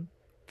clean.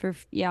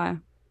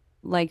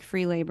 Like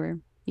free labor.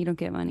 You don't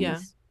get money. Yeah.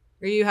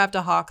 Or you have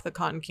to hawk the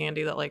cotton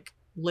candy that like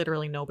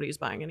literally nobody's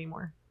buying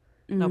anymore.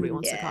 Nobody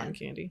wants the cotton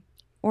candy.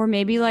 Or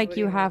maybe like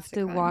you have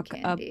to walk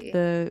up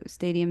the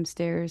stadium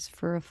stairs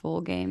for a full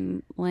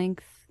game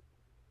length.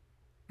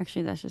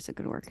 Actually, that's just a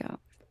good workout.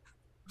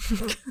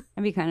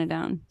 I'd be kind of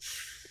down.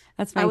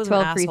 That's my 12 I was an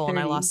asshole and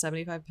I lost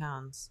 75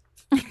 pounds.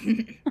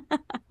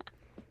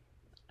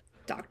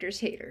 Doctors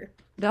hate her.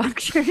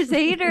 Doctors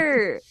hate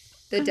her.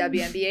 The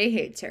WNBA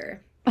hates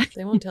her.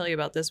 They won't tell you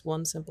about this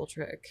one simple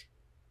trick.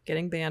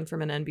 Getting banned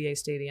from an NBA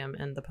stadium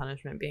and the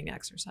punishment being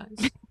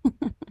exercise.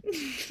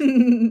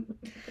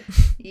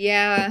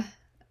 Yeah.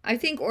 I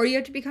think, or you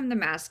have to become the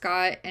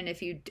mascot, and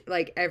if you,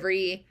 like,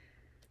 every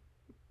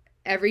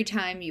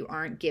time you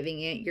aren't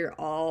giving it your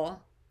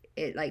all,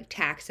 it, like,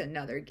 tacks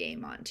another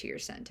game onto your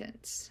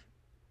sentence.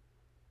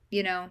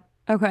 You know?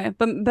 Okay,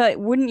 but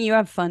wouldn't you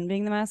have fun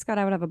being the mascot?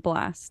 I would have a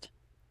blast.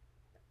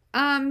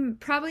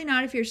 Probably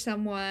not if you're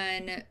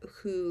someone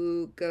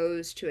who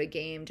goes to a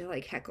game to,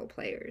 like, heckle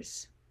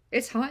players.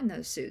 It's hot in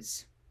those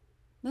suits.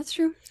 That's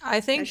true. I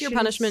think your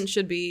punishment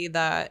should be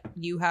that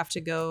you have to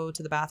go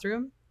to the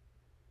bathroom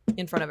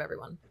in front of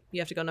everyone.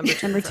 You have to go number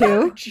 2. Number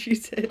 2?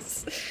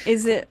 Jesus.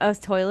 Is it a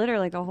toilet or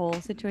like a whole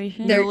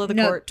situation? Middle of the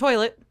court.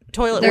 Toilet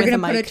They're with gonna a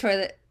mic. put a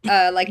toilet,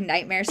 like,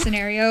 nightmare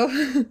scenario.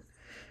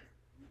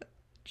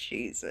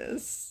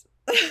 Jesus.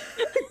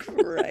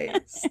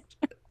 Christ.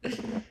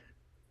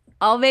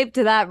 I'll vape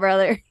to that,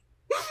 brother.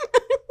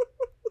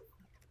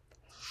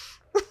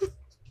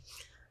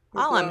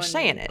 All I'm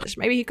saying is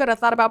maybe he could have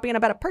thought about being a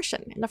better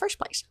person in the first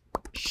place.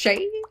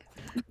 Shade?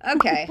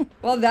 Okay.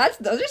 Well, those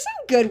are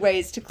some good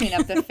ways to clean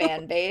up the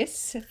fan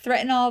base.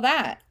 Threaten all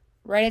that.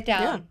 Write it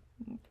down.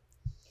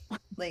 Yeah.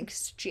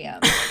 Links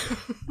GM.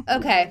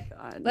 Okay.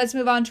 Let's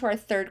move on to our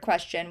third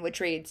question, which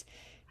reads,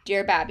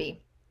 Dear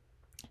Babby,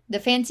 the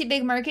fancy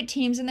big market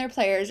teams and their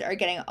players are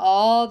getting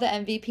all the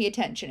MVP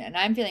attention, and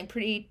I'm feeling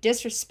pretty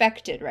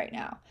disrespected right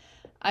now.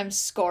 I'm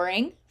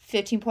scoring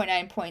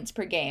 15.9 points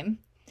per game,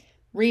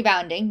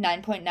 rebounding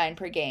 9.9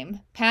 per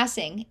game,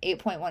 passing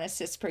 8.1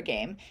 assists per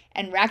game,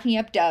 and racking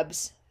up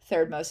dubs,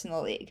 third most in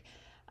the league.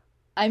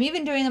 I'm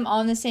even doing them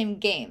all in the same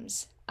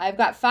games. I've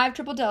got 5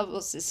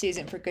 triple-doubles this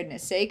season, for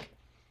goodness sake.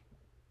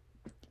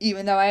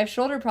 Even though I have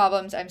shoulder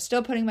problems, I'm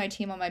still putting my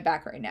team on my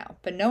back right now,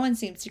 but no one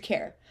seems to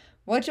care.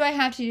 What do I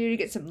have to do to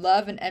get some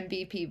love and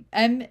MVP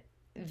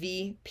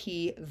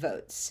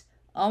votes?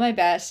 All my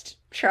best.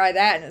 Try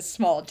that in a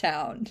small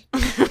town.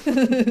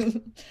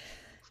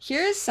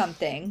 Here's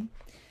something.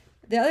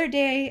 The other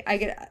day,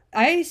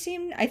 I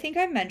think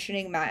I'm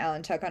mentioning Matt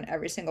Allentuck on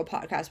every single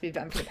podcast we've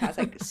done for the past,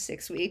 like,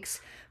 6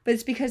 weeks. But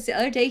it's because the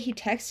other day he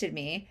texted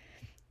me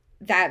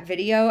that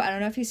video. I don't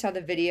know if you saw the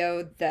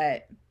video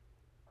that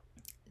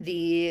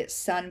the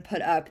Sun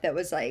put up that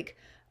was, like,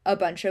 a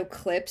bunch of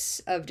clips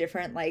of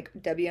different, like,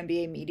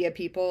 WNBA media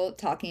people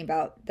talking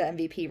about the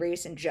MVP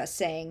race and just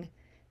saying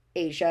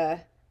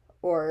Asia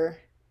or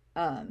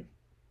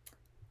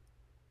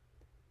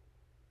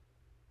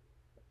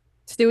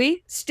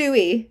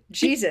Stewie.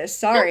 Jesus,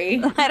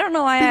 sorry. I don't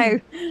know why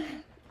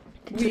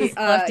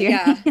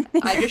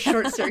I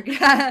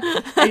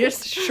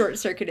just short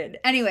circuited.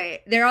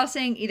 Anyway, they're all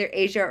saying either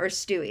Asia or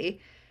Stewie,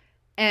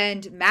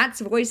 and Matt's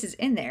voice is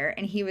in there,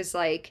 and he was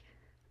like,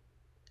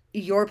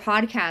 your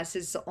podcast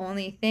is the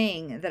only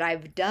thing that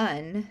I've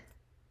done,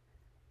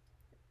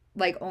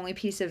 like, only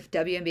piece of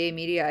WNBA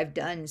media I've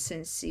done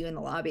since See You in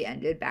the Lobby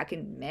ended back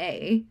in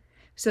May.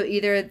 So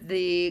either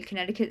the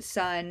Connecticut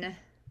Sun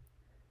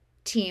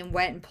team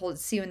went and pulled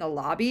See You in the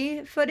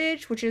Lobby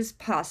footage, which is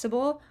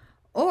possible,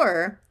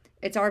 or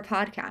it's our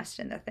podcast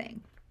in the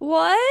thing.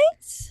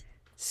 What?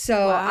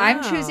 So wow.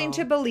 I'm choosing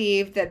to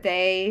believe that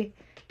they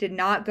did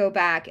not go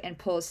back and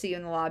pull See You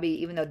in the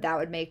Lobby, even though that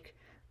would make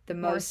the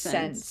most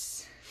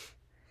sense.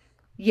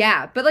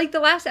 Yeah, but, like, the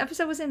last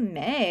episode was in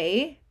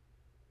May.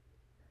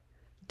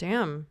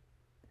 Damn.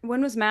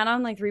 When was Matt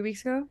on? Like 3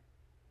 weeks ago?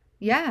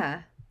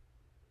 Yeah.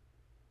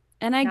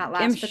 And not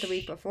last, but the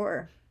week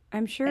before.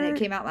 I'm sure. And it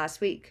came out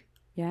last week.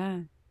 Yeah.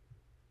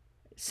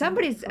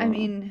 Somebody's, I Cool.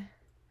 mean,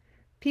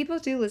 people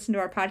do listen to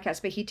our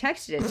podcast, but he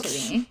texted it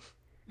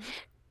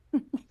to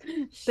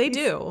me. They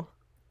do.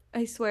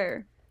 I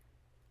swear.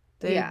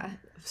 Yeah.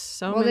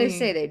 So Well, many they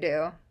say they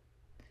do.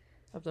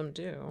 of them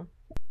do.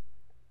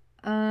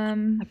 I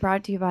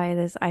brought to you by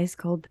this ice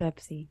cold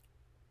Pepsi.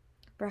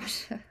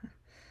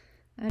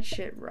 That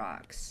shit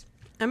rocks.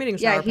 I'm eating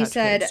Sour he Patch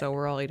said- Kids, so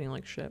we're all eating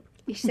like shit.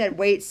 He said,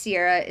 "Wait,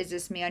 Ciara, is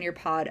this me on your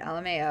pod?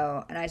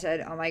 LMAO." And I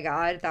said, "Oh my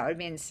god, that would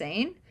be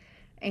insane."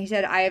 And he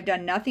said, "I have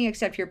done nothing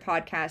except your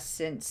podcast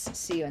since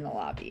See You in the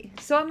Lobby."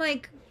 So I'm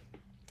like,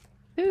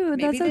 Ooh,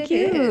 maybe that's so it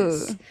cute.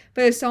 is.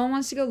 But if someone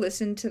wants to go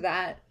listen to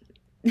that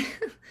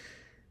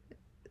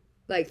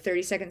like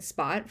 30-second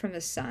spot from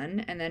the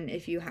sun, and then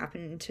if you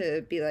happen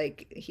to be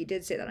like, he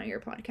did say that on your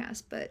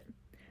podcast, but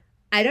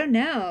I don't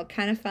know,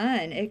 kind of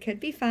fun. It could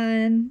be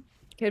fun.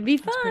 Could be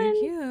That's pretty fun.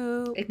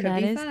 cute. It could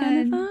That be is fun.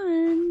 kind of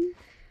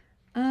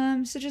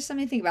fun. So just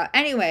something to think about.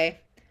 Anyway,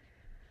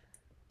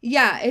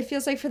 yeah, it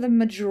feels like for the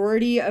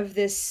majority of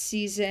this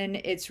season,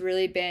 it's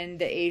really been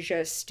the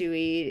Asia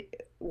Stewie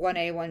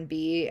 1A,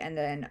 1B, and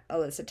then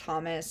Alyssa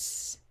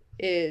Thomas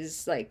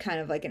is like kind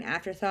of like an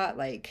afterthought,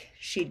 like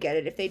she'd get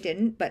it if they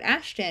didn't. But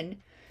Ashtyn,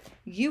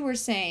 you were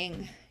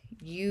saying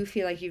you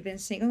feel like you've been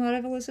seeing a lot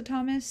of Alyssa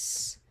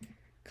Thomas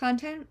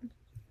content.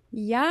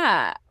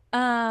 Yeah.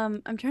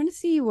 I'm trying to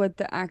see what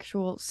the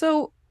actual.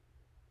 So,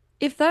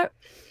 if that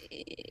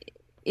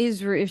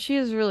is if she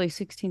is really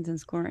 16th in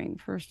scoring,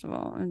 first of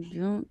all, I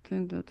don't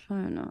think that's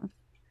high enough.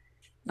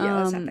 Yeah,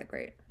 that's not that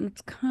great.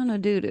 It's kind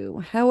of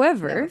doo-doo.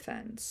 However, No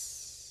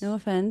offense. no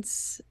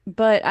offense,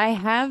 but I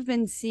have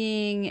been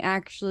seeing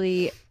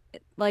actually,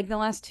 like the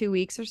last 2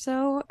 weeks or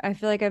so, I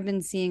feel like I've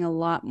been seeing a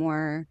lot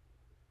more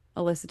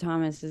Alyssa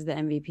Thomas as the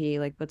MVP,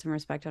 like put some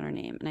respect on her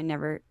name.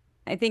 And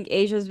I think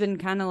Asia's been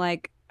kind of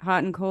like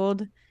hot and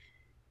cold.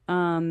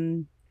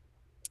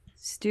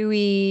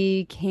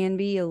 Stewie can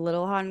be a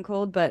little hot and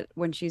cold, but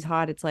when she's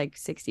hot, it's like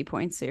 60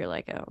 points. So you're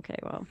like, oh, okay,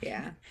 well.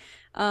 Yeah.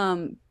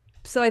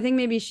 So I think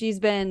maybe she's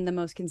been the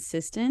most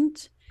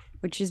consistent,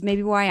 which is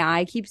maybe why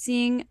I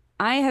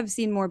have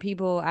seen more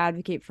people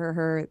advocate for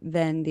her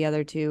than the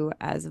other two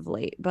as of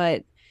late,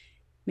 but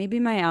maybe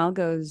my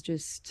algo's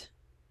just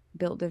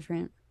built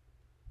different.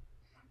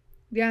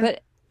 Yeah.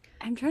 But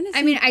I'm trying to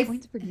see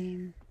points per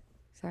game.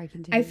 Sorry,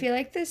 continue. I feel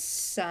like the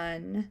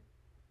Sun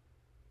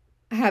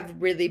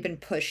have really been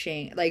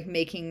pushing, like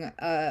making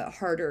a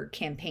harder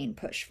campaign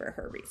push for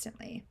her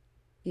recently.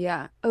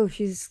 Yeah. Oh,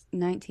 she's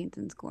 19th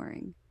in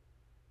scoring.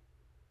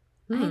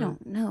 I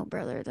don't know,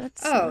 brother. But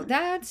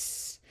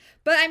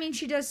I mean,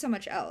 she does so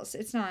much else.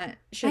 It's not.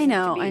 I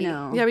know.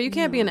 Yeah, but you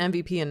can't be an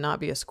MVP and not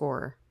be a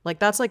scorer. Like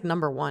that's like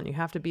number one. You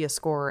have to be a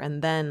scorer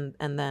and then.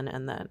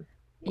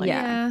 Like,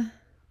 yeah.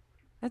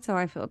 That's how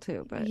I feel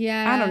too. But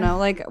yeah, I don't know.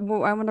 Like, I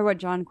wonder what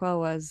John Quell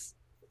was.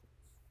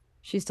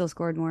 She still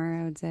scored more,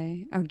 I would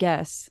say. I would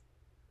guess.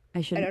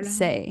 I shouldn't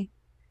say.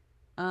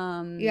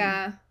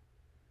 Yeah.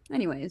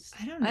 Anyways,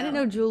 I don't know. I didn't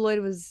know Jewel Lloyd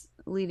was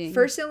leading.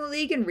 First in the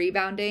league in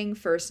rebounding,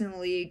 first in the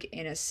league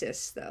in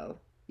assists, though.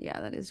 Yeah,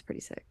 that is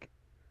pretty sick.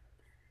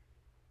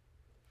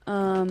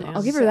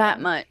 I'll give her that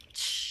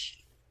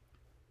much.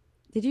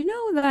 Did you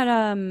know that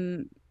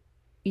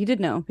you did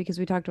know because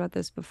we talked about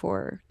this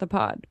before the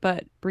pod,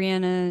 but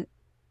Brianna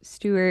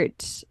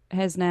Stewart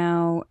has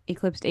now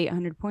eclipsed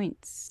 800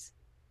 points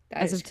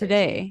as of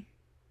today.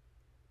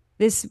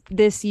 This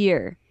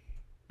year.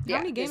 How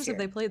many games have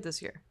they played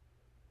this year?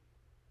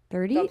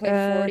 30? They'll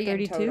play 40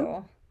 32? in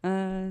total.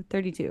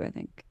 32, I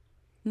think.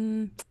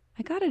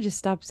 I gotta just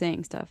stop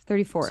saying stuff.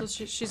 34.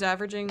 So she's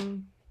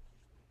averaging...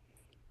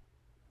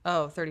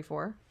 Oh,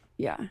 34?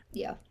 Yeah.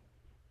 Yeah.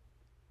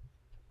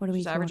 What are we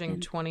She's averaging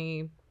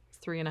talking?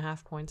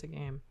 23.5 points a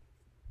game.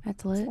 That's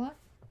It's lit. a lot.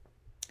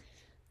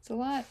 It's a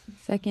lot.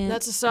 Second.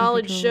 That's a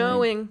solid uncontrolled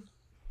showing,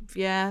 if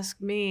you ask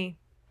me.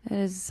 That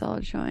is a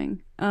solid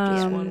showing.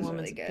 Just one it's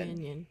woman's really good.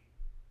 opinion.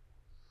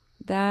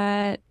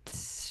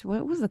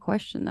 What was the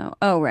question though?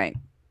 Oh, right.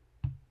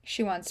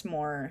 She wants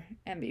more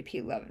MVP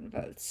 11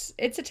 votes.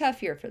 It's a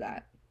tough year for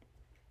that.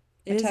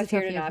 It is a tough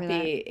year to year not for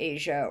be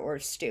Asia or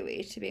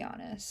Stewie, to be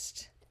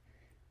honest.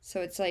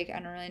 So it's like, I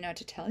don't really know what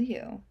to tell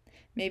you.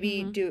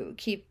 Maybe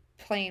keep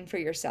playing for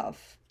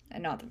yourself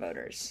and not the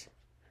voters.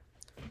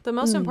 The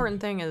most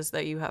important thing is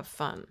that you have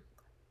fun.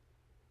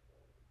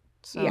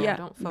 So Yeah,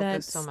 don't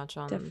focus so that's much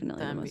on the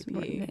definitely the most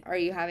important MVP. thing. Are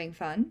you having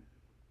fun?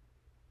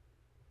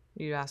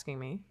 You asking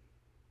me?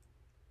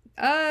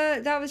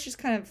 That was just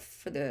kind of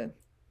for the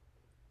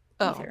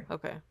Oh, ether.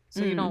 okay.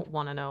 So you don't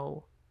want to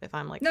know if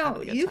I'm like No,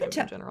 having a good you time can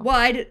tell. in general.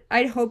 Well,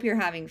 I'd hope you're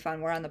having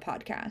fun. We're on the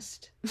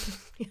podcast.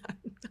 Yeah,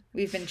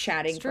 We've been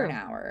chatting It's for an true.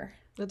 hour.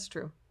 that's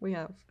true. We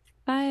have.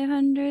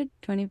 600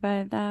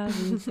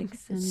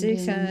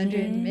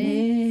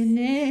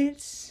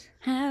 minutes.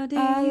 How do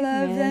All you of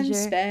them measure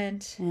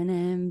spent an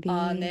MVP?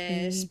 on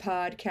this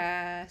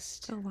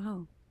podcast. Oh,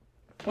 wow.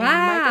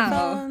 Wow.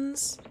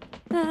 Microphones.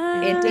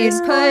 In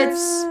Discourse,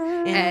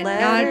 inputs in and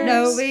letters. not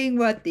knowing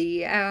what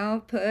the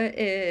output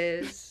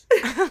is.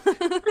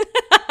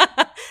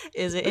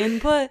 Is it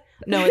input?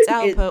 No, it's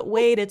output.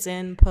 Wait, it's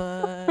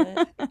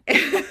input.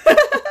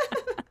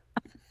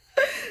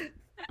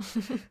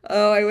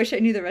 Oh, I wish I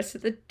knew the rest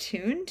of the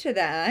tune to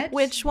that.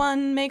 Which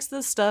one makes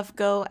the stuff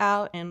go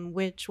out and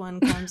which one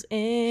comes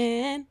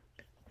in?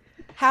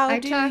 How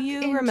do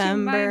you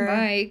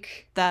remember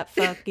that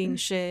fucking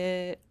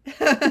shit?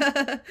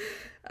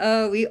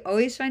 Oh, we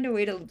always find a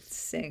way to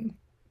sing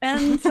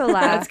and to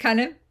laugh.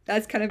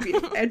 That's kind of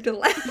beautiful. And to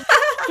laugh.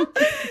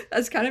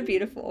 That's kind of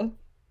beautiful.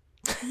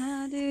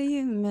 How do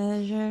you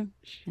measure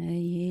a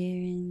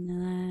year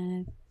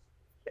in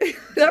life?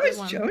 That was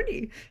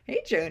Joni. Hey,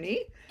 Joni.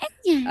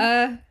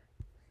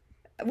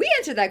 We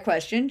answered that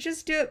question.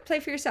 Just do it. Play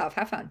for yourself.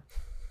 Have fun.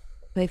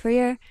 Play for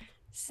yourself.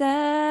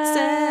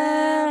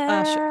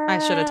 I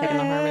should have taken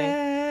the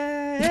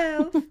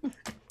harmony.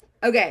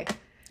 Okay.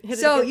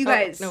 So you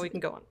guys. No, we can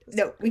go on.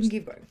 No, we can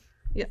keep going.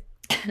 Yeah.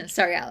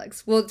 Sorry,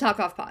 Alex. We'll talk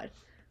off pod.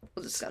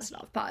 We'll discuss it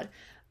off pod.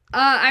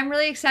 I'm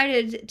really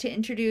excited to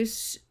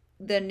introduce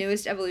the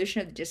newest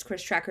evolution of the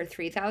Discourse Tracker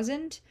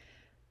 3000.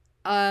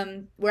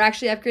 We're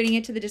actually upgrading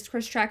it to the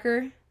Discourse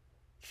Tracker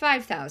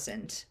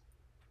 5000.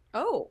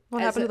 Oh,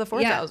 what happened to the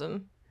 4000? Yeah.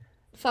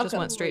 Fuck just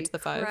went straight to the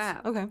 5.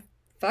 Crap. Okay.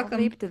 Fuck them.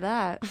 I'll vape to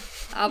that.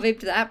 I'll vape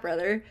to that,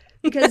 brother.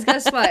 Because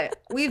guess what?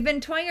 We've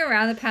been toying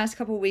around the past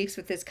couple weeks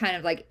with this kind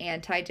of like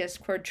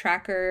anti-Discord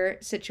tracker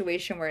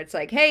situation where it's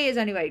like, hey, is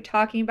anybody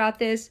talking about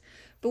this?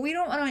 But we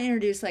don't want to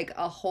introduce like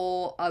a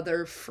whole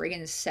other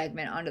friggin'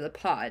 segment onto the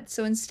pod.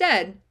 So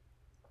instead,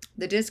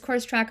 the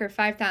Discourse Tracker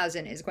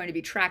 5000 is going to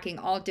be tracking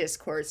all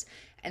discourse,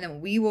 and then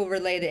we will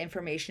relay the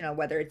information on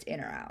whether it's in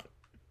or out.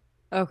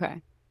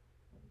 Okay.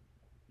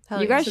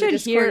 Hell You yeah. guys So the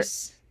should hear.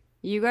 discourse-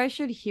 You guys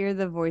should hear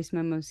the voice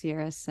memo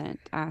Ciara sent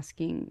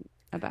asking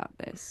about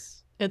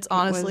this. It's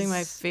honestly my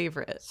was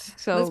favorite.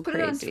 So Let's put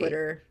crazy. it on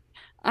Twitter.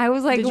 I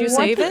was like, Did you what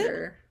save the- it?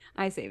 Twitter.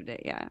 I saved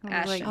it, yeah. I was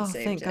Ashtyn like, Oh,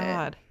 saved thank it.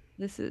 God.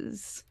 this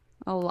is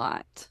a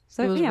lot.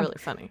 So It was yeah, really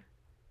funny.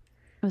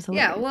 it was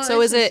Yeah, hilarious. well,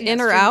 So it's is just, it you know,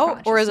 in or stream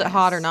out, or is it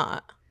hot or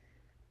consciousness. not?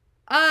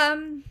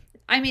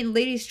 I mean,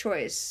 ladies'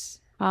 choice.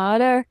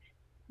 Hot or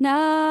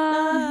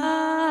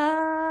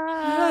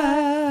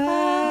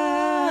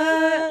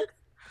not.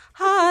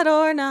 Hot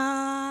or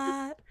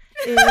not?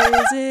 Is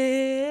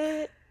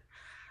it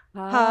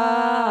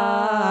hot?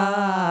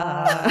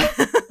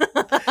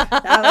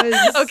 That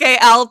was okay,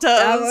 altos.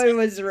 That one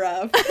was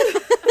rough.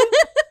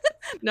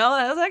 No,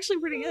 that was actually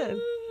pretty good.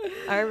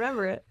 I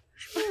remember it.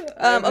 I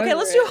Okay, remember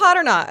let's do it. hot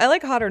or not. I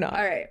like hot or not.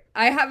 All right,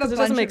 I have a 'Cause it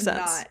bunch doesn't make of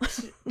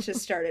sense. not to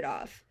start it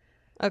off.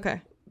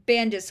 Okay.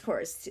 Band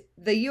discourse.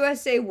 The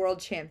USA World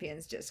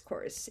Champions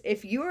discourse.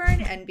 If you are an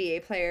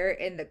NBA player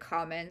in the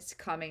comments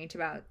commenting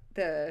about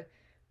the,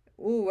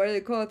 ooh, why do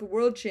they call it the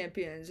World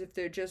Champions if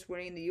they're just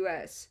winning the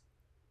US?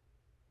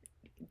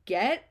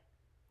 Get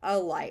a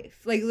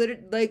life. Like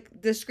literally, like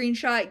the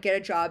screenshot. Get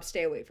a job.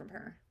 Stay away from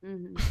her.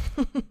 Mhm.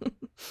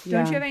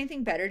 Don't you have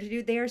anything better to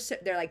do? They're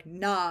like,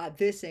 nah,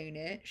 this ain't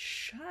it.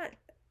 Shut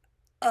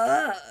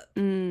up.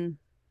 Don't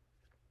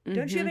you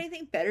have Mhm.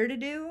 anything better to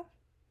do?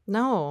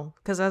 No,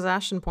 because as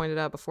Ashtyn pointed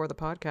out before the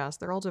podcast,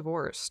 they're all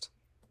divorced.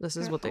 This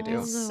is They're what they all do.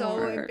 divorced. So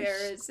Divorced.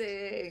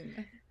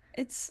 embarrassing.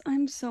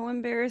 I'm so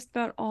embarrassed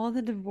about all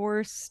the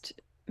divorced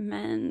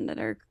men that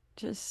are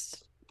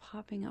just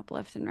popping up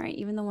left and right,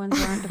 even the ones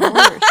that aren't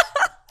divorced.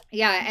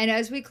 Yeah, and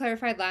as we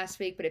clarified last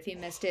week, but if you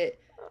missed it,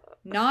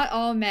 not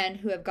all men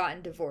who have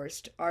gotten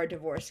divorced are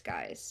divorced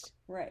guys.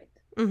 Right.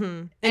 Mm-hmm.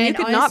 And you And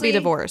could not honestly- be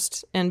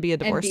divorced and be a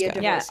divorced be a guy.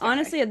 divorce- Yeah, guy.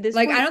 honestly, at this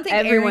Like, I point, don't think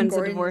Aaron everyone's a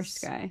Gordon's-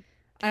 divorced guy.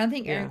 I don't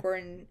think Aaron Yeah.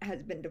 Gordon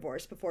has been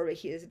divorced before, but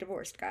he is a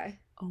divorced guy.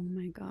 Oh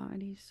my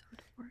god, he's so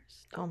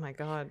divorced. Oh my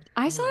God.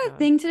 I Oh saw my a God.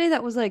 thing today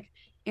that was like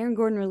Aaron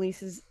Gordon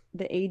releases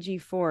the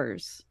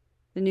AG4s,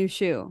 the new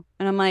shoe,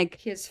 and I'm like,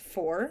 He has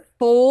 4.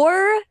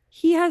 4?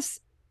 He has.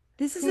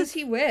 This is Who's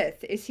he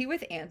with? Is he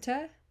with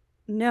Anta?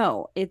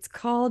 no. It's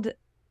called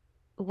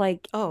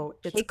like Oh,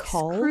 it's Kicks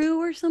called? Crew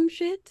or some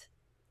shit.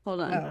 Hold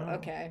on. Oh, no.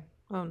 okay.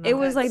 Oh no. It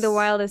was like the That's-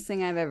 wildest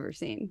thing I've ever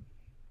seen.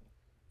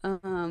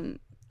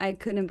 I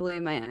couldn't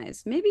believe my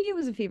eyes. Maybe it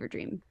was a fever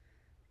dream.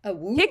 A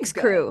woo Kicks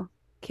guy. Crew.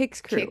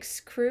 Kicks Crew. Kicks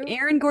Crew.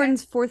 Aaron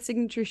Gordon's 4th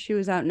signature shoe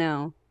is out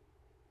now.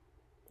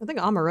 I think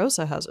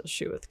Omarosa has a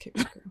shoe with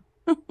kicks.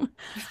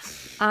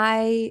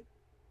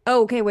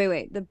 Oh, okay,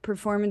 wait. The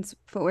performance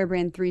footwear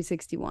brand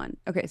 361.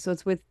 Okay, so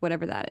it's with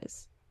whatever that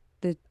is.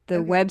 The Okay.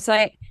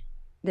 website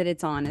that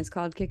it's on is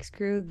called Kicks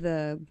Crew.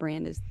 The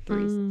brand is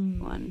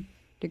 361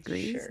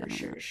 degrees. I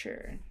don't know.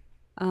 Sure.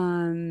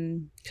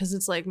 Because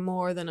it's like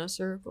more than a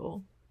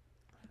circle.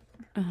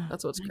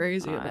 That's what's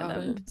crazy God, about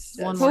I'm it.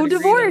 so One more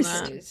degree than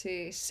divorced. that. Is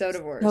he so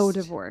divorced? So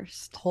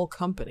divorced. Whole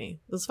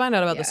company. Let's find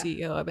out about the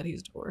Yeah. CEO. I bet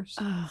he's divorced.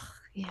 Ugh,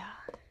 yeah.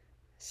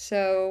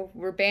 So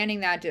we're banning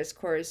that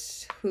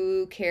discourse.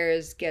 Who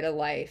cares? Get a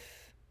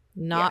life.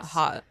 Not yes.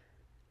 hot.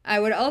 I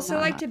would also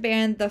Not like hot. to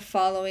ban the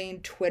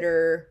following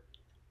Twitter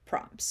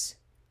prompts: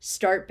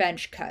 start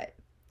bench cut,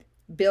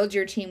 build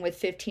your team with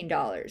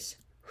 $15,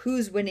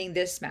 who's winning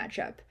this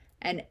matchup,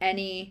 and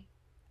any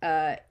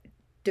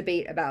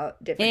debate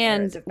about different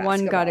eras And of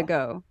one gotta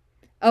basketball. go.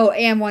 Oh,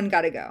 and one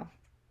gotta go.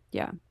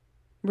 Yeah.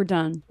 We're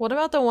done. What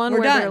about the one We're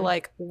where they're done.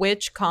 like,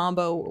 which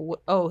combo?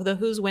 The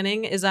who's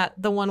winning? Is that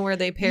the one where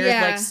they paired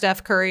Yeah. like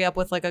Steph Curry up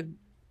with like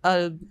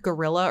a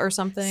gorilla or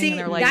something? See, and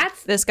they're like,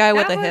 that's- this guy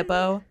with that a one-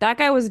 hippo. That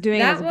guy was doing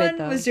it That as a one bit,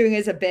 though. was doing it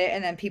as a bit,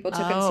 and then people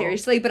took him Oh.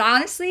 seriously. But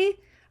honestly,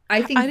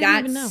 I think I didn't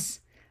even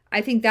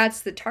know.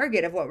 that's the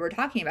target of what we're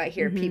talking about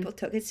here. Mhm. People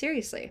took it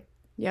seriously.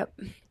 Yep.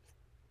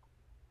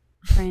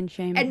 Try and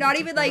shame. And not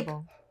That's even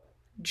incredible.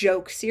 like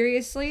joke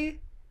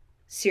seriously.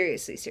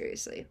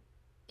 Seriously.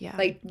 Yeah.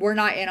 Like, we're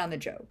not in on the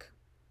joke.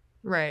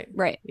 Right.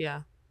 right.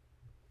 Yeah.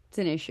 It's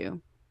an issue.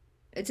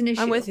 It's an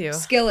issue. I'm with you.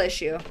 Skill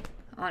issue,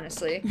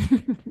 honestly.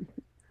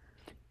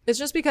 It's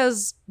just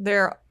because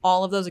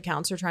all of those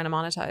accounts are trying to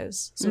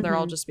monetize, so they're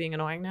all just being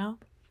annoying now.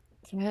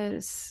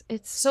 Yes.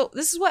 It's So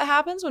this is what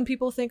happens when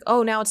people think,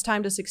 oh, now it's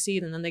time to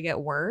succeed, and then they get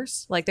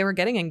worse. Like, they were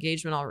getting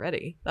engagement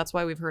already. That's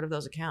why we've heard of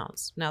those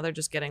accounts. Now they're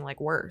just getting like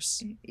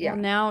worse. Yeah.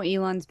 Well, now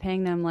Elon's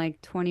paying them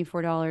like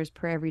 $24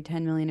 per every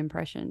 10 million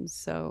impressions.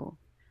 So,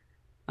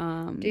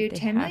 Dude, they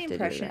 10 have million to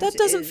do impressions. That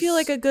doesn't is feel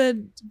like a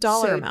good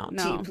dollar so amount.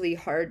 No. deeply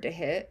hard to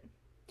hit.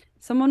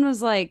 Someone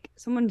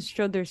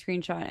showed their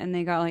screenshot and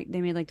they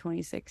made like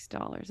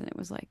 $26, and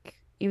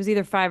it was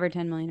either 5 or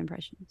 10 million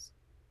impressions.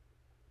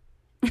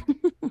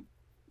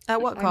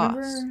 At what I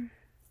cost?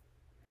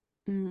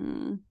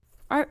 remember.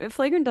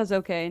 Flagrant does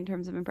okay in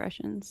terms of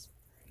impressions.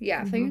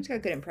 Yeah, Flagrant's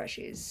got good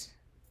impressions.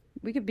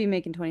 We could be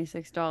making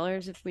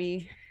 $26 if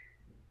we.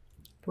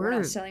 We're not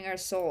Word. selling our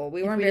soul.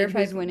 We If weren't we did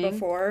verified Who's Winning.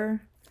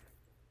 before,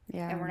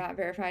 Yeah. and we're not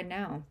verified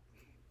now.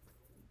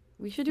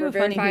 We should do We're a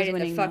funny verified Who's in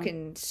Winning. the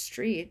fucking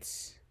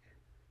streets.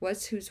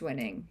 What's Who's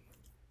Winning?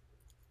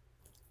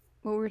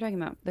 What were we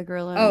talking about? The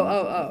gorilla.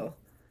 Oh.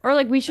 Or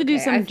like we should do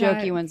Okay, some I thought-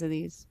 jokey ones of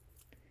these.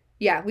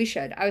 Yeah, we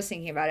should. I was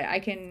thinking about it. I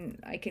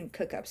can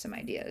cook up some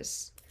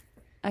ideas.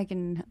 I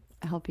can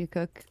help you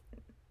cook.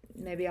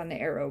 Maybe on the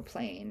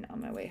aeroplane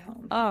on my way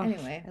home. Oh,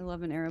 Anyway, I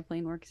love an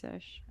airplane work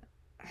sesh.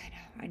 I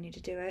know I need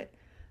to do it.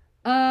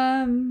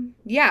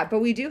 Yeah, but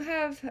we do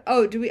have.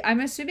 Oh, do we? I'm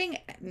assuming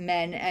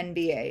men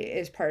NBA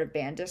is part of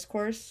band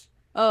discourse.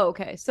 Oh,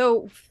 okay.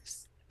 So,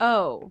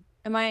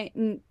 am I?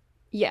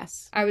 Yes.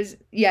 Yes. Are we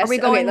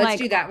Okay, going let's like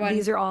do that one.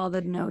 these are all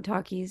the no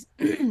talkies?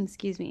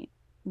 Excuse me.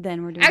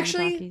 Then we're doing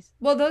Actually, the talkies.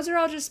 well, those are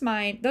all just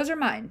mine. Those are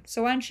mine.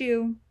 So why don't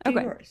you do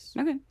Okay. yours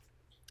Okay.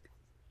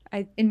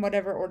 in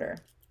whatever order?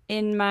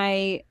 In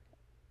my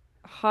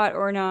hot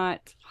or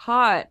not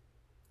hot,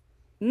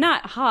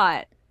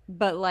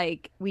 but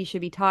like we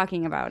should be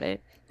talking about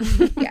it.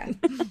 Yeah.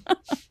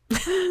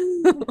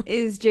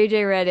 Is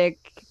JJ Redick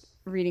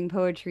reading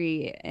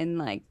poetry in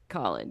like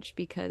college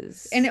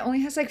because And it only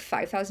has like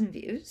 5,000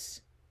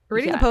 views.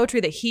 Reading Yeah. the poetry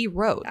that he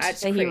wrote,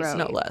 That's That he crazy. wrote.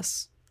 no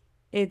less.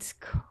 it's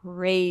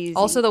crazy.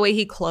 Also, the way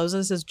he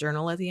closes his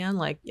journal at the end,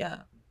 like,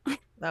 yeah,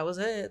 that was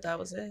it.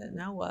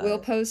 Now what? We'll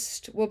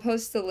post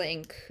the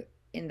link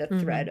in the Mhm.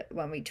 thread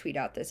when we tweet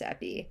out this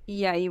epi,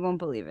 yeah, you won't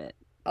believe it.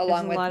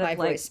 along a with lot of, my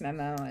like, voice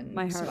memo and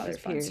my some heart other was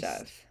fun pierced.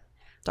 stuff.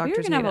 Doctors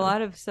We're gonna have need a him.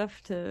 lot of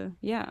stuff to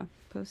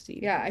post to you.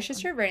 Yeah, I should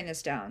start writing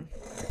this down.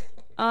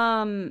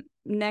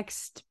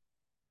 Next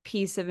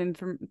piece of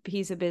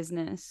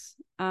business.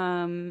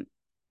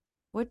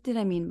 What did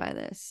I mean by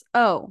this?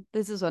 Oh,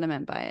 this is what I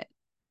meant by it.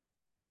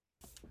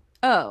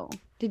 Oh,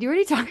 did you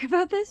already talk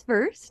about this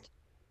first?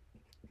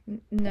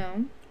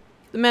 No.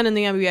 The men in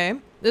the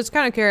NBA. It's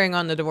kind of carrying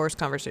on the divorce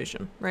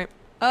conversation, right?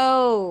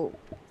 Oh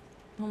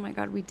my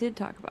God, we did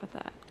talk about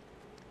that.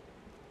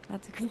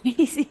 That's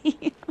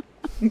crazy.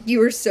 You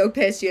were so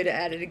pissed you had to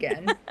add it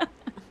again.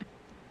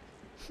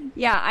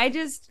 Yeah,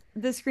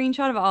 the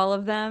screenshot of all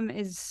of them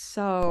is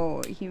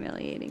so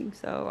humiliating.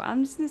 So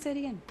I'm just gonna say it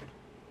again.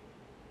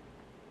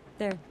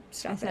 There,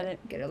 Stop I said it.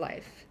 Get a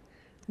life.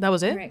 That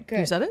was it? All right, You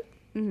good. said it?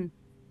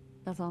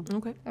 that's all.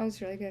 Okay. That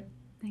was really good.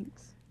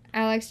 Thanks.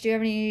 Alex, do you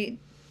have any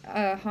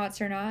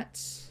hots or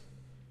nots?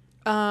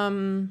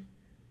 No,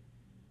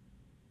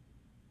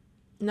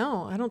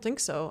 I don't think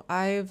so.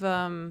 I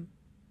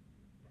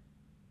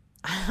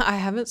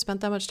haven't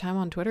spent that much time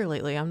on Twitter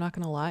lately. I'm not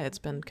gonna lie. It's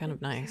been kind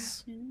of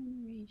nice.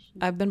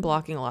 I've been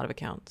blocking a lot of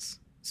accounts,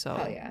 so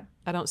Hell yeah.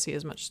 I don't see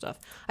as much stuff.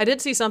 I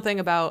did see something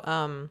about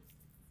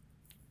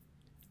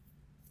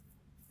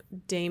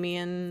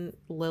Damian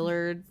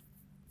Lillard.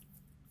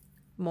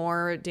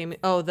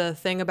 The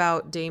thing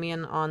about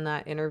Damian on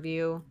that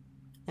interview,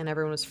 and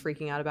everyone was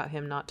freaking out about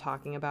him not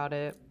talking about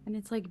it. And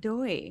it's like,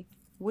 Doi,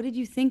 what did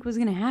you think was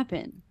gonna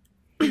happen?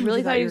 You really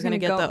You thought you he were was gonna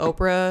gonna get go? the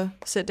Oprah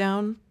sit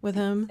down with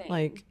him, Same.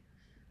 like.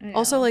 I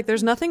Also, know. like,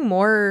 there's nothing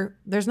more.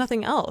 There's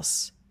nothing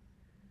else.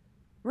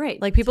 Right.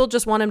 Like, people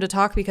just want him to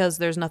talk because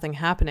there's nothing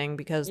happening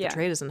because Yeah. the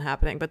trade isn't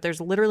happening. But there's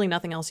literally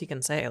nothing else he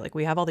can say. Like,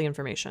 we have all the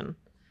information.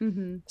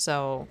 Mm-hmm.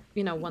 So,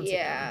 once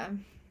yeah.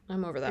 again,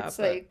 I'm over that. It's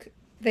but like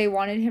they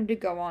wanted him to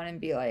go on and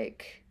be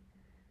like,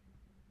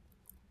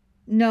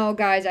 no,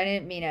 guys, I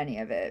didn't mean any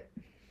of it.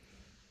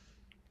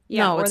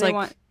 Yeah. No, or it's they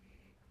like-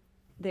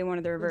 they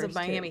wanted the the reverse.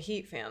 Miami too.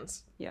 Heat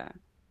fans Yeah.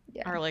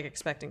 Yeah. are like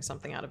expecting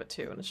something out of it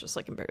too, and it's just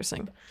like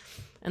embarrassing.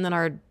 And then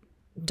our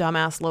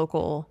dumbass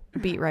local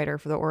beat writer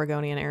for the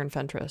Oregonian, Aaron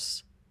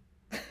Fentress,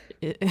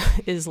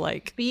 is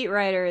like Beat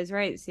writer is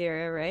right,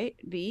 Ciara, right?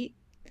 Beat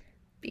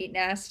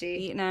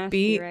nasty.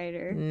 beat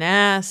writer.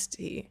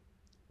 nasty.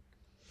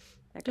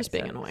 That Just guy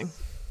being sucks. annoying.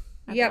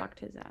 I Yep. blocked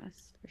his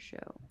ass for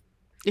show.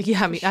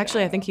 Yeah,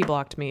 actually, I think he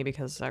blocked me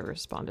because I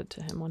responded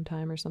to him one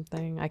time or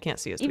something. I can't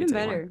see his tweets Even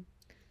anymore.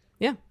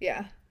 better.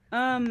 Yeah.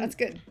 That's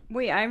good.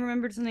 Wait, I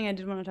remembered something I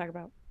did want to talk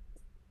about.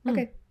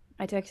 Okay.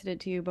 I texted it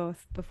to you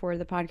both before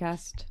the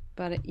podcast,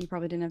 but you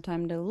probably didn't have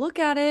time to look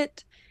at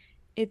it.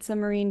 It's a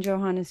Marine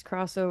Johannes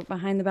crossover,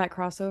 behind the back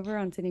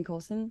crossover on Sydney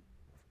Colson.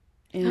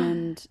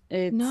 And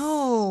it's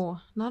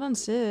No, not on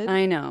Sid.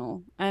 I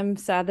know. I'm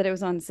sad that it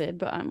was on Sid,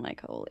 but I'm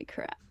like, holy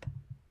crap.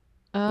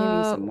 Give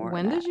me some more.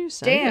 When did you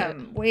send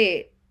Damn,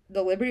 wait.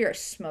 The Liberty are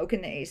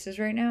smoking the Aces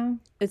right now?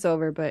 It's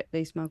over, but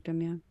they smoked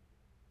him, yeah.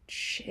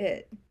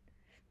 Shit.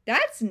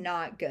 That's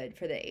not good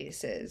for the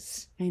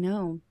Aces. I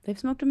know. They've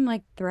smoked him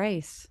like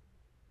thrice.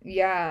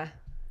 Yeah.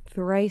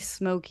 Thrice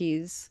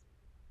smokies.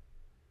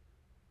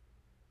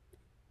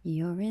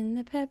 You're in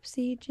the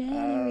Pepsi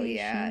generation. Oh,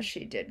 yeah.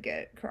 She did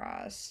get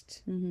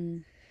crossed. Mm-hmm.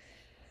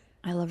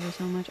 I love her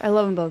so much. I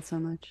love them both so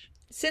much.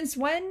 Since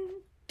when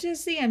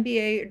does the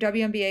NBA or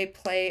WNBA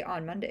play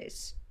on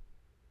Mondays?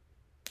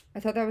 I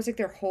thought that was like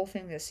their whole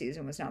thing this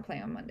season was not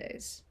playing on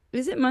Mondays.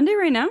 Is it Monday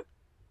right now?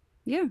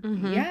 Yeah.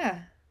 Mm-hmm. Yeah.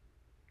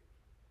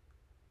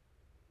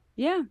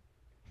 Yeah.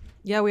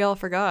 Yeah, we all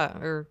forgot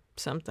or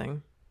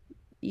something.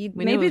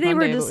 Maybe they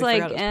were Monday, just but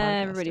we like, forgot it was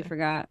podcast everybody day.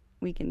 forgot.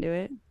 We can do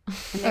it. And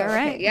Oh, they're okay,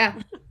 right. Yeah.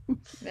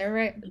 They're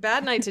right.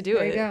 Bad night to do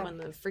There you it go. when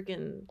the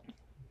freaking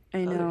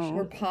I other know. shit.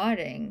 We're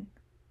potting.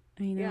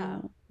 I know. yeah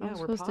I'm we're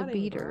supposed to potting,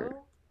 beat her.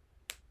 bro.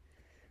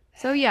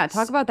 So yeah,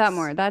 talk about that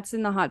more. That's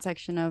in the hot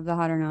section of the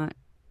hot or not.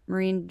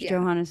 Marine Yeah.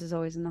 Johannes is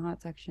always in the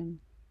hot section.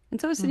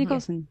 And so is Sydney Mhm.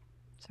 Colson,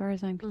 as far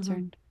as I'm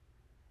concerned.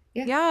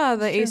 Yeah,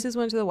 the that's true. Aces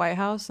went to the White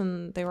House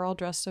and they were all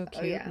dressed so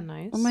cute yeah. and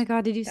nice. Oh my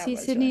god, did you That see was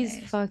really Sydney's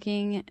nice.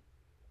 fucking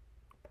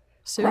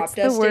Suits? Crop what's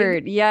the dusting?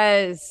 word?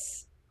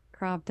 Yes.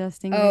 Crop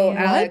dusting Oh,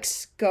 video.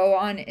 Alex, go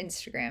on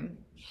Instagram.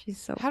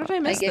 She's so How did I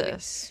miss give you-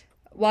 this?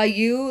 While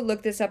you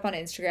look this up on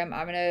Instagram,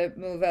 I'm going to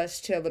move us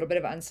to a little bit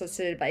of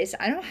unsolicited advice.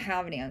 I don't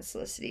have any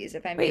unsolicited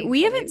if I'm Wait, being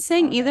we totally haven't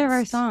sang either of our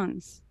honest.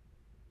 songs.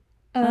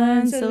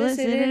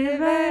 Unsolicited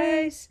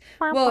advice.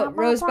 Well,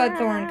 Rosebud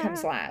Thorn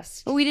comes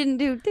last. But we didn't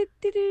do.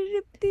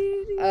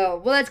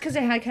 Oh, well, that's because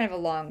it had kind of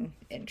a long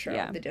intro.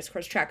 Yeah. The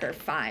Discourse Tracker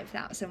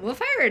 5000. We'll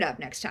fire it up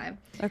next time.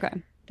 Okay.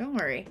 Don't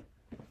worry.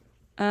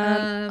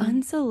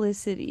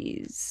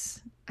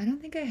 Unsolicities. I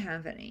don't think I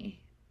have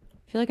any.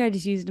 I feel like I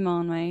just used them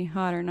all in my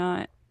hot or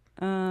not.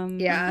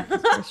 Yeah.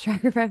 Discourse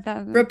Tracker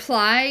 5000.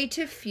 Reply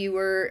to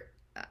fewer.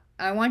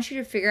 I want you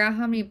to figure out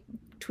how many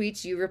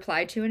tweets you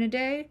reply to in a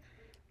day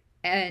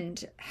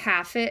and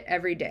half it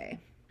every day.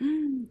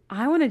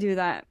 I want to do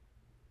that.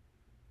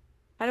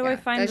 How do I Yeah,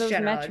 find that's those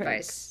general metrics?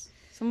 advice.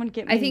 Someone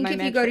get me I think my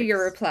if you go to your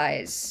metrics.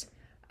 replies,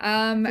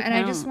 and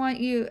I just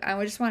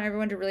count. want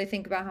everyone to really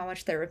think about how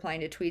much they're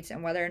replying to tweets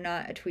and whether or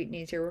not a tweet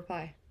needs your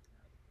reply.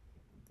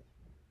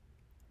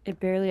 It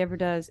barely ever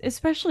does,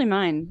 especially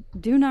mine.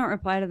 Do not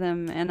reply to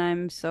them, and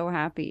I'm so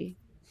happy.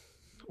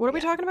 What are we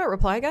talking about?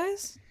 Reply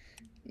guys?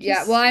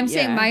 Yeah, well, I'm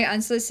saying yeah. my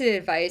unsolicited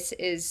advice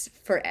is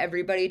for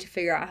everybody to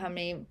figure out how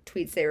many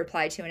tweets they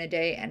reply to in a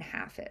day and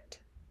half it.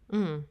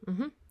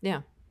 Mm-hmm.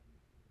 Yeah.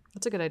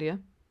 That's a good idea.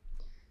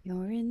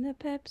 You're in the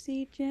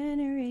Pepsi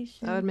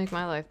generation. That would make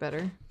my life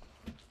better.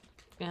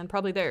 And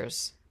probably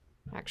theirs,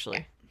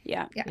 actually.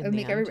 Yeah. Yeah, it In would the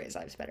make end. everybody's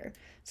lives better.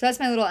 So that's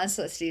my little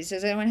unsolicities.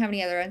 Does anyone have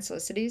any other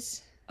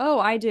unsolicities? Oh,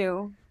 I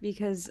do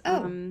because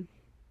Oh.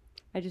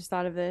 I just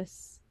thought of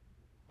this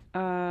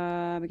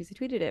because I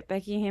tweeted it.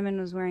 Becky Hammond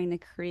was wearing the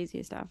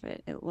craziest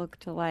outfit. It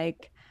looked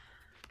like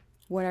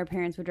what our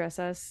parents would dress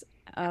us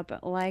up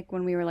like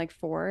when we were like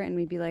 4, and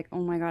we'd be like, "Oh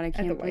my god, I the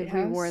can't White believe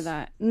we wore House?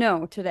 that."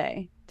 No,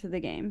 today to the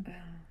game. Oh.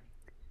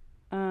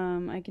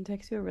 I can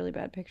text you a really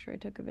bad picture I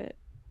took of it,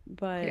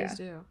 but Yeah. Please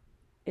do.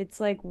 it's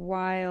like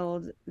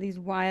these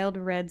wild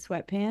red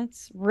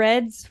sweatpants,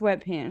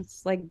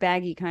 like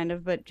baggy kind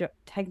of, but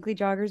technically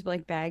joggers, but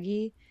like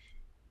baggy,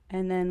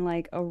 and then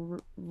like a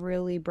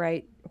really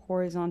bright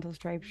horizontal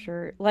striped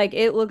shirt. Like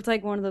it looked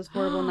like one of those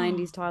horrible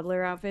 90s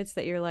toddler outfits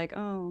that you're like,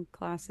 oh,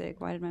 classic.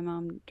 Why did my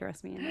mom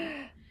dress me in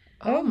that?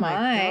 Oh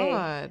my.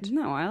 God. Isn't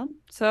that wild?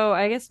 So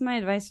I guess my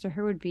advice to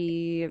her would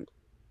be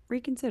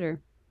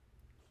reconsider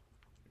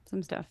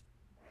some stuff.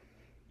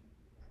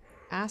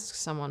 Ask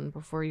someone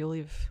before you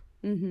leave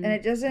Mm-hmm. And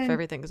it doesn't. if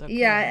everything's okay.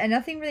 Yeah, and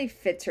nothing really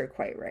fits her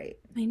quite right.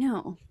 I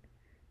know.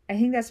 I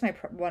think that's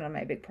one of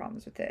my big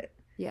problems with it.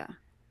 Yeah.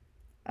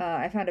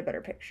 I found a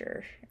better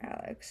picture,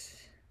 Alex.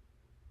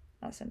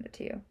 I'll send it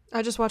to you.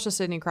 I just watched the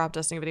Sydney crop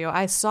dusting video.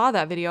 I saw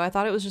that video. I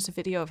thought it was just a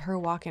video of her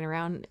walking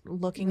around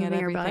looking at Moving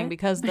her everything butt?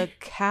 because the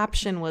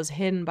caption was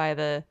hidden by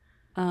the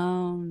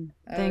Um,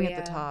 thing Oh, at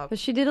the yeah. top. but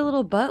she did a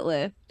little butt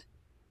lift.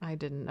 I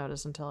didn't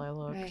notice until I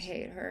looked. I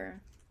hate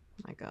her.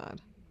 My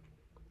God.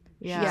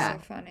 She's Yeah. so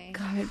funny.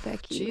 God,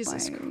 Becky,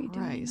 Jesus why are you doing that?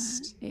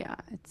 Christ. Yeah,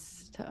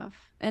 it's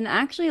tough. And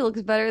actually, it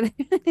looks better than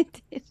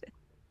it did.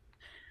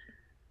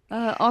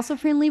 Also,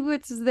 Fran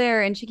Lebowitz is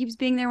there, and she keeps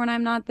being there when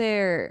I'm not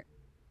there.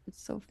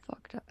 It's so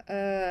fucked up.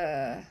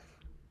 That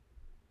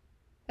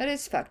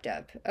is fucked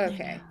up.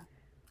 Okay.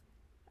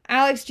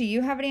 Alex, do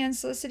you have any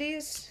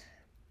unsolicities?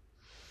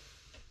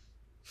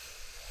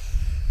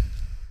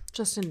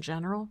 Just in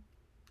general?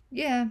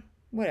 Yeah,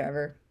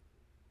 whatever.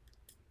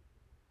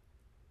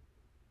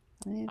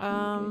 I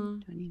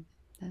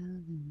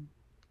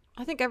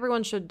think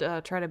everyone should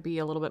try to be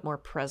a little bit more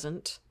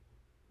present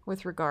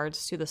with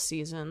regards to the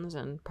seasons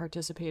and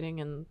participating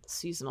in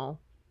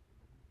seasonal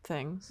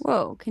things.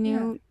 Whoa, can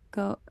you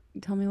go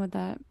tell me what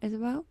that is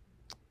about?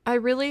 I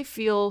really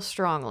feel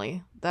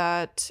strongly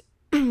that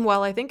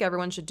while I think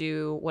everyone should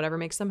do whatever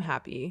makes them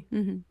happy,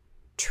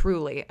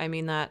 truly, I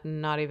mean that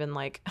not even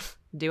like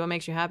do what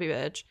makes you happy,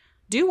 bitch.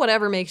 Do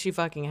whatever makes you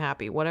fucking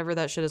happy, whatever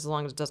that shit is, as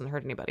long as it doesn't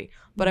hurt anybody.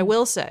 But I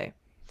will say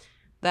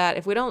that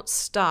if we don't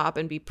stop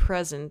and be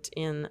present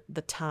in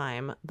the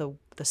time, the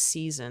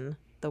season,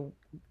 the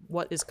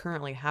what is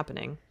currently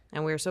happening,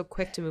 and we're so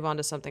quick to move on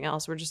to something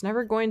else, we're just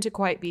never going to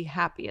quite be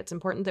happy. It's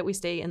important that we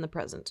stay in the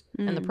present.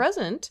 And the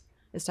present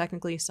is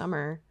technically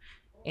summer,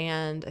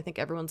 and I think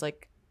everyone's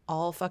like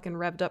all fucking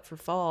revved up for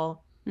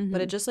fall,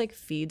 but it just like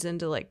feeds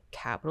into like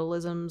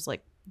capitalism's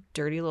like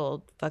dirty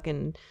little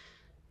fucking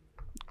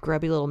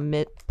grubby little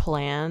mitt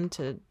plan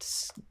to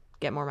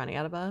get more money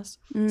out of us.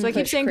 So I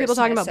keep seeing people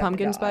talking about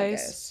pumpkin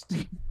spice.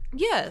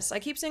 Yes, I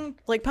keep seeing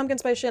like pumpkin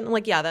spice shit, and I'm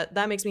like, yeah,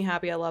 that makes me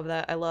happy. I love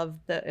that. I love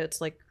that it's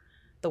like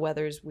the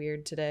weather's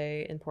weird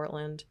today in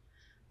Portland,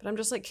 but I'm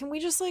just like, can we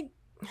just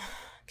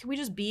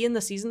be in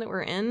the season that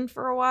we're in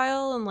for a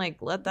while and like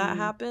let that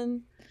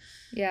happen?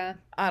 Yeah.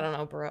 I don't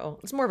know, bro.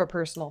 It's more of a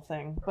personal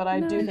thing, but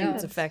I do think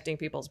it's affecting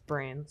people's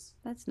brains.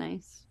 That's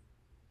nice.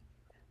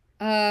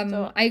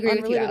 I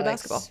agree with you, Alex.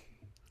 Basketball.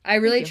 I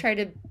really try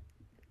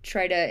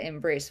to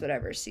embrace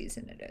whatever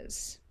season it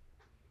is.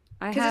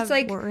 Because it's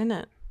like we're in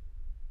it.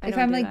 If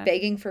I'm like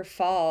begging for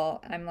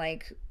fall, I'm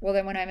like, well,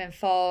 then when I'm in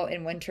fall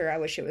and winter, I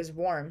wish it was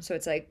warm. So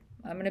it's like,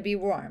 I'm going to be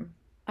warm.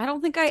 I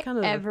don't think I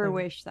ever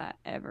wish that,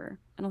 ever.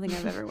 I don't think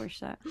I've ever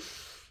wished that.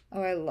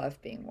 Oh, I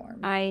love being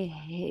warm. I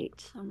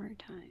hate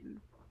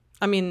summertime.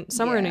 I mean,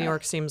 summer in New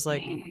York seems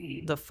like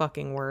the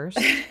fucking worst.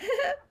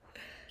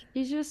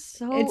 She's just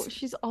so,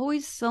 she's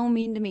always so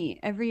mean to me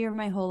every year of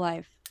my whole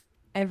life.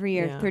 Every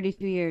year,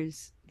 32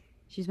 years.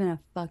 She's been a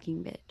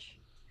fucking bitch.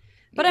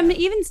 But I'm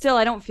even still,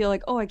 I don't feel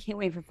like, oh, I can't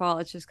wait for fall.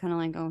 It's just kind of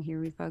like, oh, here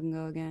we fucking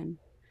go again.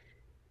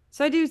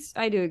 So I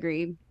do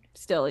agree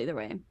still either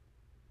way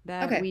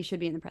that we should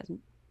be in the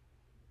present.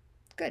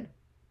 Good.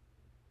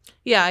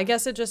 Yeah, I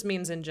guess it just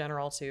means in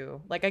general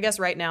too. Like, I guess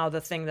right now the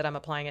thing that I'm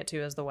applying it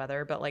to is the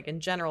weather, but like in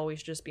general, we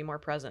should just be more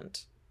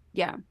present.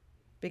 Yeah.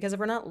 Because if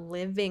we're not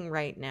living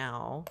right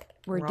now,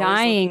 we're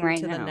dying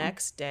right now. To the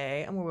next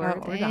day, and we're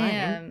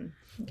dying.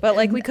 But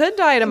like, we could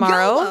die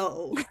tomorrow.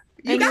 YOLO.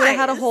 And you would have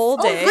had a whole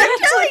day.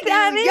 I'm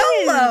telling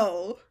you,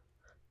 YOLO.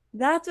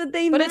 That's what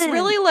they meant. But it's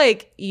really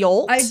like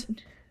YOLT.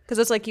 Because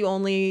it's like you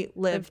only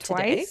live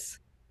twice.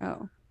 Today.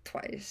 Oh.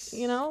 Twice.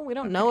 You know, we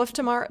don't know if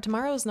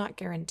tomorrow's not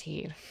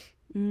guaranteed.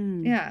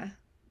 Yeah.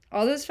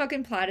 All those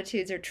fucking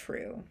platitudes are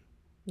true.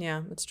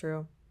 Yeah, it's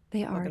true.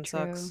 They are true.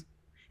 Sucks.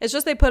 It's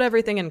just they put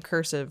everything in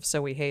cursive,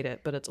 so we hate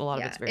it, but it's a lot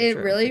of it's very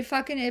true. It really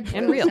fucking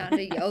boils down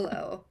to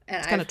YOLO.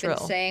 And I've been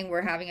saying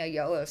we're having a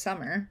YOLO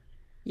summer.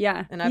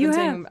 Yeah. And I've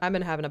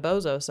been having a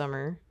bozo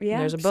summer. Yeah.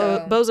 There's a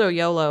bozo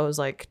YOLO is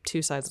like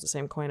two sides of the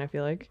same coin, I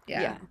feel like.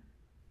 Yeah.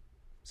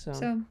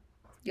 So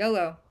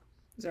YOLO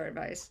is our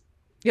advice.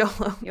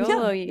 YOLO, you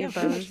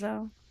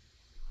bozo.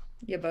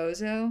 You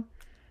bozo.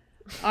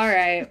 All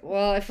right.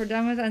 Well, if we're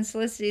done with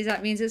unsolicities,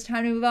 that means it's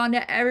time to move on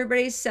to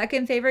everybody's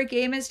second favorite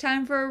game. It's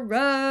time for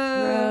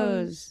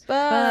Rose.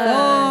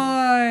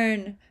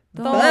 Thorn.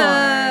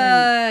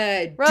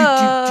 Bud. Rose.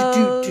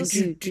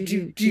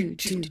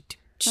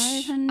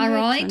 All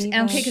right.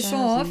 I'll kick us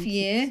off.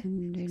 Yeah.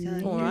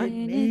 All right.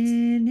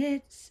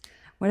 Minutes.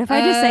 What if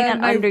I just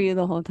sang under you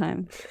the whole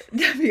time?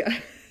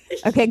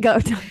 Okay, go.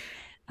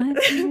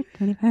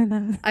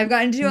 I've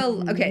gotten to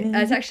okay,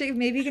 that's actually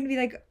maybe gonna be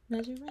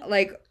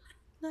like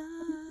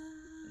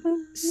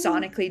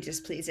sonically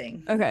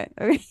displeasing. Okay.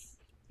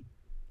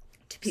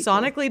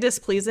 Sonically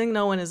displeasing?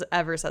 No one has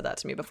ever said that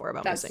to me before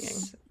about my singing.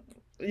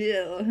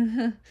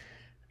 Yeah.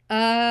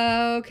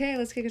 Okay,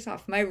 let's kick us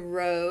off. My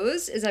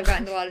rose is I've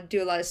gotten to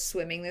do a lot of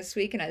swimming this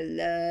week, and I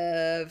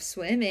love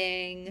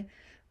swimming.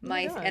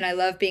 And I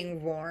love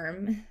being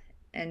warm.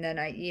 And then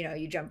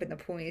you jump in the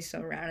pool and you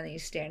swim around and then you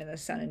stand in the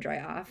sun and dry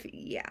off.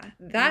 Yeah,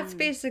 that's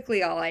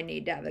basically all I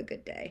need to have a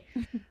good day.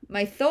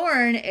 My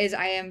thorn is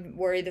I am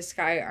worried the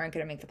Sky aren't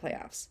going to make the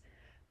playoffs.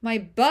 My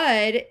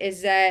bud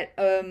is that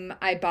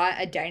I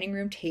bought a dining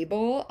room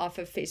table off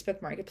of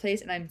Facebook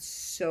Marketplace, and I'm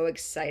so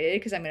excited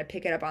because I'm going to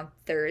pick it up on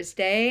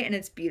Thursday, and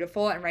it's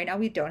beautiful. And right now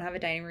we don't have a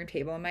dining room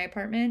table in my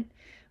apartment.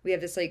 We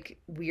have this like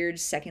weird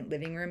second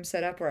living room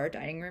set up where our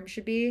dining room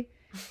should be.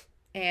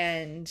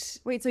 And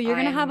wait, so you're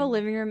gonna have a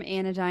living room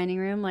and a dining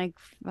room like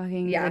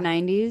fucking the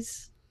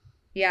 90s?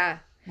 Yeah.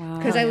 Wow.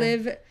 Because I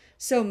live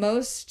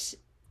most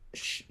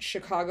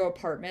Chicago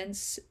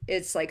apartments,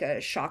 it's like a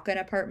shotgun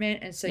apartment,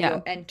 and so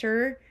you'll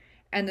enter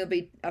and there'll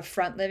be a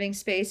front living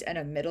space and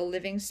a middle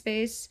living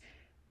space.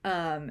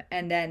 And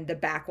then the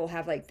back will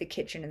have like the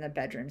kitchen and the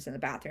bedrooms and the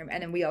bathroom.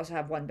 And then we also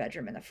have one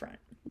bedroom in the front.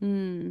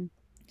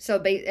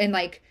 So, and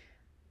like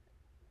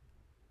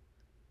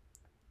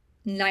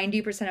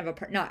 90%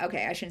 of not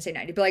okay, I shouldn't say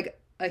 90, but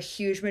like a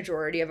huge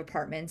majority of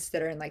apartments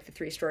that are in like the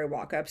 3-story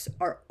walk-ups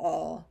are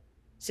all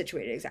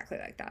situated exactly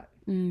like that.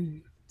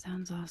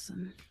 Sounds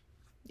awesome.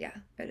 Yeah,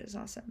 it is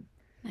awesome.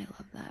 I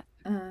love that.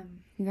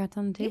 Congrats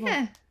on the table.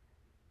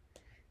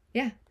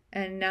 Yeah.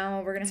 And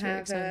now we're gonna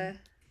have a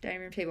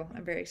dining room table.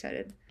 I'm very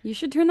excited. You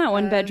should turn that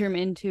one bedroom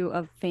into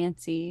a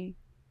fancy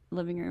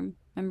living room.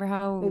 Remember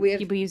how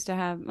people used to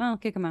have? Well,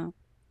 kick them out.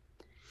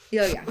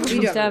 Oh yeah, we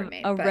used to have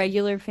a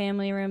regular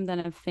family room, then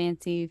a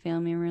fancy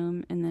family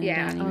room, and then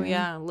dining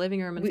room.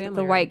 Living room and family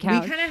the room. white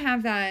couch. We kind of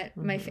have that.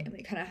 My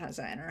family kind of has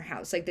that in our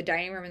house, like the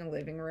dining room and the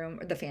living room,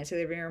 or the fancy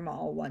living room,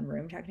 all one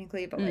room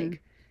technically, but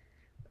like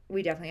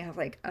we definitely have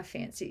like a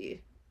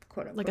fancy,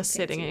 quote unquote, like a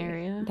sitting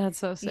area. That's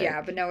so sick.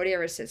 Yeah, but nobody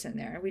ever sits in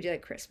there. We do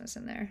like Christmas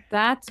in there.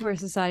 That's where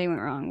society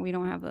went wrong. We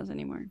don't have those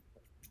anymore.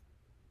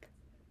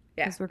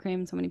 Yeah, because we're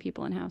cramming so many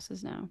people in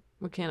houses now.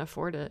 We can't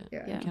afford it.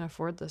 Yeah. We can't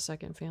afford the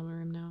second family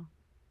room now.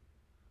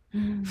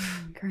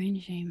 Crying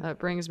shame. That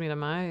brings me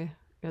to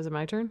is it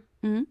my turn?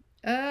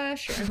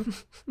 Sure.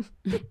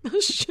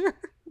 Sure.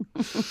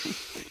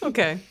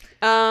 Okay.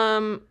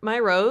 My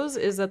rose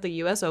is that the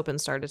US Open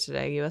started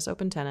today, US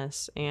Open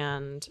tennis,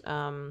 and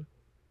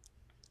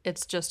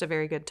it's just a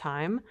very good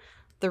time.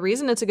 The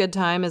reason it's a good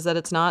time is that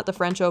it's not the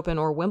French Open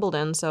or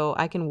Wimbledon, so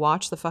I can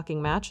watch the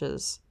fucking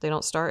matches. They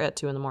don't start at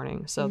 2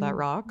 a.m, so that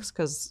rocks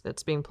because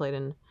it's being played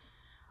in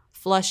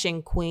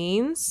Flushing,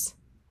 Queens.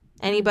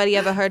 Anybody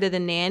ever heard of the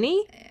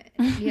Nanny?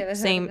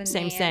 Same.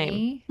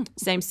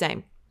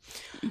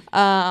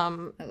 I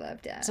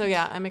love that. So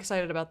yeah, I'm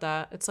excited about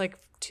that. It's like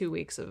 2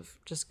 weeks of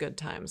just good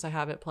times. I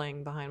have it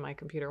playing behind my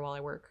computer while I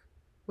work,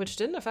 which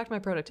didn't affect my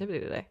productivity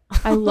today.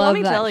 I love Let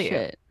me that tell shit.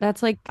 you.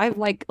 That's like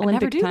Olympic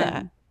never do time.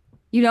 that.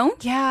 You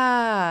don't?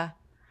 Yeah.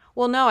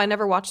 Well, no, I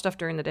never watch stuff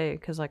during the day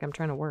because like I'm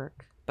trying to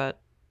work, but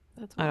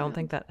I don't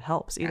think that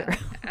helps either.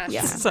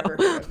 Yeah.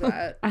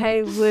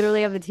 I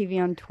literally have the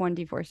TV on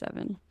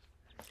 24/7.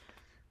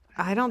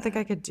 I don't think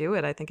I could do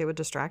it. I think it would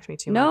distract me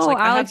too much. No, Like,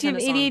 Alex, you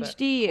have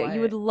ADHD.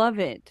 You would love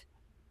it.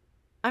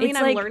 I mean, it's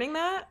I'm like, learning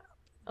that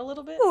a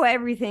little bit. Oh,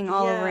 everything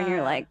all over, and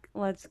you're like,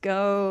 let's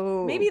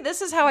go. Maybe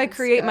this is how I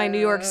create my New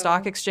York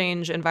Stock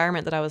Exchange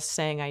environment that I was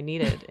saying I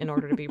needed in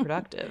order to be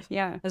productive.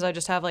 Yeah. Is I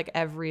just have like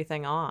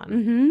everything on.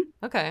 Mm-hmm.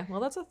 Okay,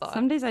 well, that's a thought.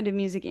 Some days I do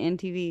music and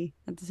TV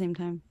at the same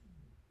time.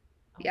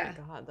 Oh my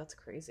God, that's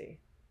crazy.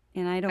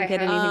 And I don't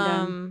get anything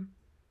done.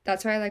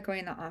 That's why I like going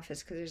in the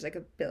office, because there's like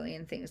a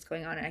billion things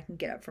going on and I can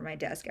get up from my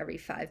desk every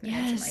 5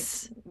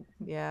 minutes and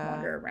like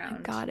wander around.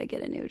 I gotta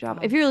get a new job.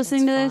 If you're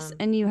listening to this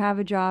and you have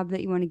a job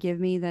that you want to give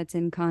me that's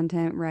in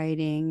content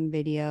writing,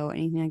 video,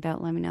 anything like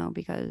that, let me know,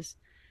 because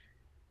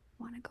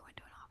I want to go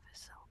into an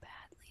office so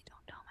badly.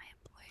 Don't tell my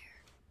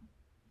employer.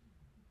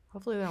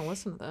 Hopefully they don't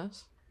listen to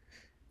this.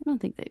 I don't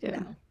think they do.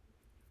 No.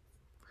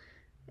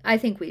 I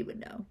think we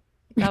would know.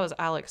 That was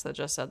Alex that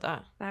just said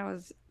that. That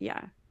was,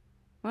 yeah.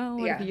 Well,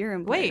 what if your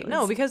employer Wait,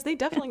 no, because they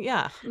definitely,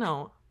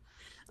 no.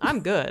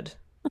 I'm good.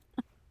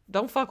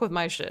 Don't fuck with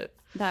my shit.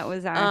 That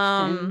was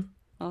Ashtyn.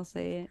 I'll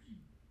say it.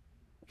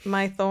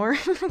 My thorn?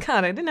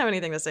 God, I didn't have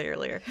anything to say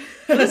earlier.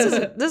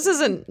 This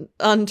isn't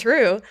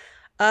untrue.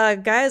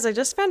 Guys, I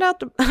just found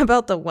out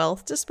about the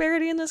wealth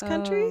disparity in this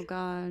country. Oh,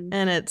 God.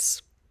 And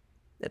it's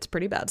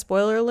pretty bad.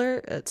 Spoiler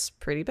alert, it's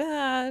pretty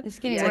bad. It's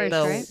getting like worse,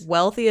 the right?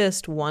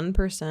 wealthiest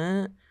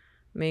 1%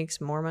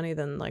 makes more money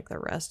than like the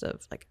rest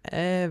of like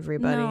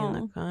everybody in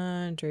the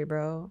country,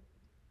 bro.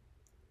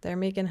 They're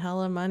making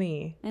hella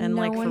money, and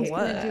no like one's for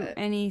what? Gonna do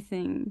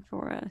anything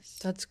for us.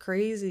 That's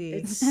crazy.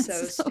 It's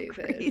so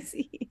stupid.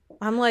 Crazy.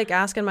 I'm like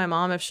asking my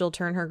mom if she'll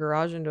turn her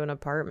garage into an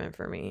apartment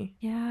for me.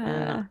 Yeah.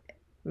 And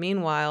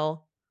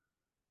meanwhile,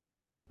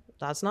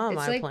 that's not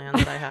my plan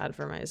that I had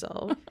for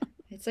myself.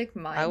 It's like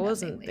I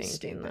wasn't thinking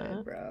stupid,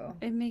 that, bro.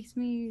 It makes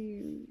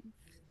me.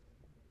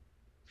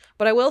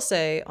 But I will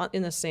say,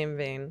 in the same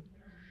vein,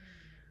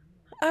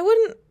 I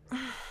wouldn't.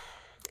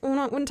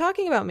 When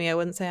talking about me, I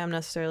wouldn't say I'm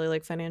necessarily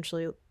like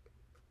financially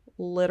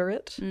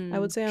literate. I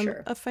would say I'm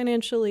a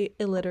financially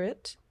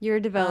illiterate. You're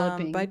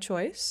developing by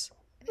choice.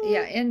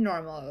 Yeah, and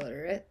normal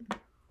illiterate.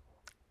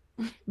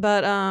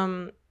 But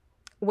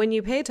when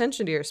you pay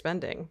attention to your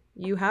spending,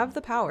 you have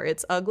the power.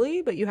 It's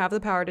ugly, but you have the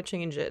power to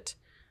change it.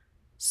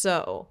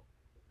 So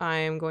I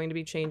am going to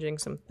be changing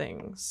some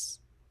things.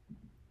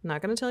 I'm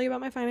not going to tell you about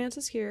my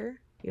finances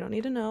here. You don't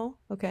need to know.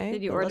 Okay.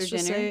 Did you order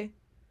dinner?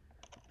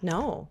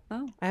 No.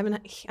 Oh. I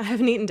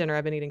haven't eaten dinner.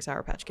 I've been eating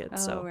Sour Patch Kids. Oh,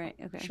 so right.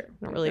 Okay. Sure.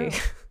 Not really.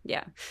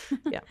 Yeah.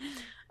 Yeah.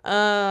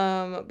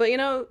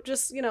 But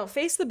just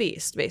face the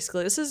beast.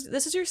 Basically, this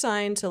is your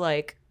sign to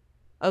like,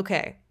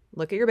 okay,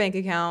 look at your bank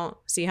account,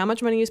 see how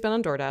much money you spent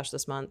on DoorDash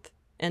this month,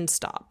 and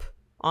stop.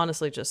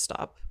 Honestly, just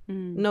stop.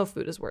 No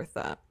food is worth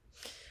that.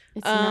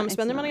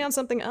 Spend the money on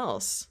something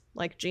else,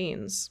 like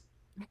jeans.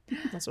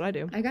 That's what I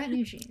do. I got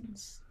new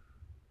jeans.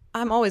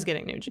 I'm always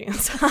getting new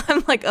jeans.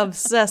 I'm like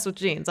obsessed with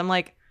jeans. I'm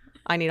like,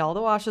 I need all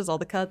the washes, all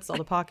the cuts, all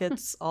the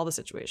pockets, all the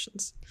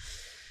situations.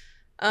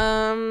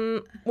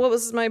 What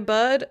was my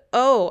bud?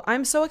 Oh,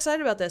 I'm so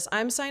excited about this.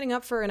 I'm signing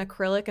up for an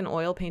acrylic and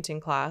oil painting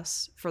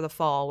class for the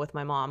fall with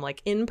my mom,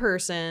 like in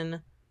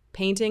person,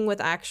 painting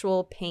with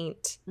actual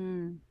paint.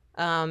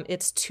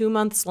 It's 2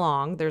 months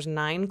long. There's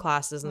 9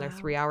 classes and they're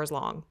 3 hours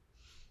long.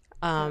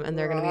 And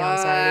they're going to be on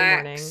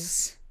Saturday morning.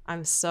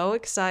 I'm so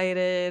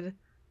excited.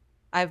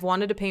 I've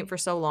wanted to paint for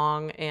so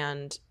long,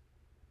 and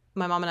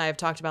my mom and I have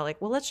talked about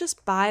like, well, let's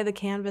just buy the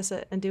canvas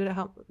and do it at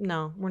home.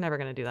 No, we're never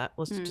going to do that.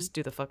 Let's just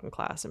do the fucking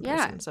class in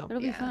person. So it'll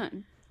be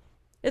fun.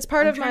 It's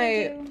part of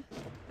my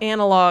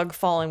analog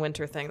fall and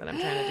winter thing that I'm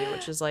trying to do,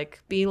 which is like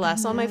be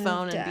less on my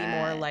phone and be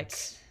more like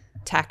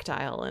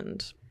tactile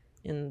and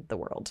in the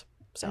world.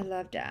 So I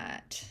love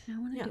that. I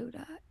want to do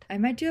that. I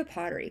might do a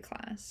pottery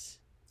class.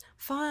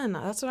 Fun.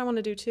 That's what I want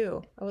to do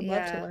too. I would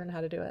love to learn how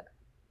to do it.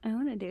 I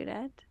want to do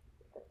that.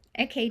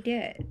 Okay, do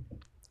it.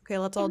 Okay,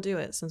 let's all do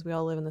it since we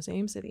all live in the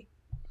same city.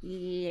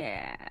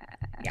 Yeah.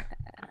 Yeah.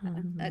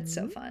 That's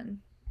so fun.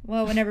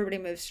 Well, when everybody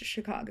moves to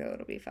Chicago,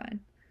 it'll be fine.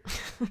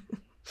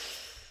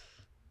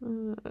 I've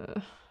been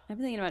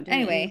thinking about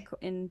doing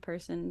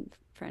in-person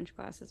French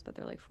classes, but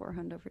they're like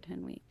 $400 for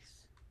 10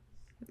 weeks.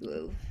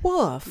 Woo.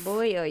 Woof.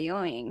 Boy,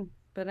 yoing.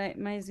 But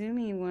my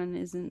Zoomy one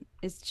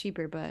it's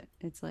cheaper, but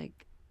it's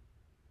like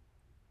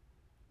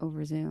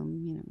over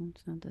Zoom, you know,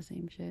 it's not the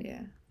same shit.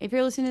 Yeah. If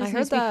you're listening to this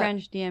and speak that...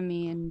 French, DM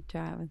me and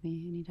chat with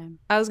me anytime.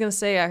 I was gonna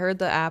say, I heard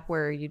the app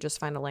where you just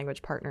find a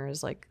language partner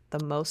is like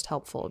the most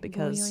helpful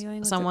because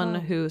someone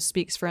who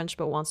speaks French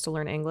but wants to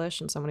learn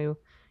English and someone who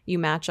you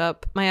match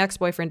up. My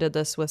ex-boyfriend did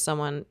this with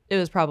someone. It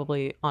was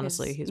probably,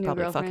 honestly, he's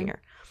probably fucking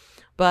her.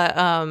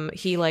 But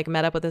he like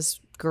met up with this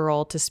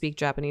girl to speak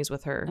Japanese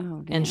with her,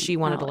 and she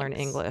wanted to learn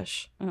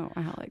English. Oh,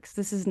 Alex,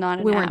 this is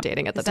not. We weren't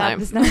dating at the time.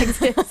 Does not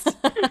exist.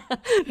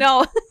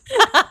 No.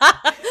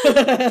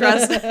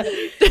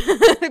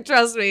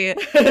 Trust me.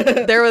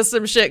 There was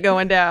some shit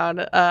going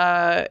down.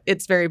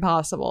 It's very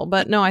possible,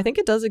 but no, I think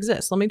it does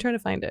exist. Let me try to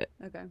find it.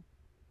 Okay.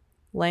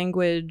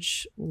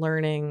 Language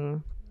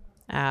learning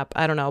app.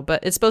 I don't know,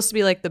 but it's supposed to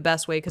be like the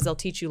best way because they'll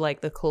teach you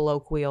like the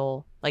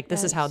colloquial, like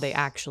this is how they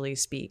actually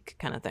speak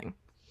kind of thing.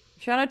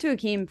 Shout out to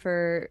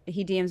Akeem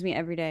he DMs me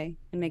every day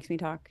and makes me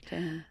talk to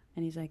him.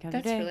 And he's like, how's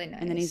your day? Really nice.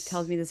 And then he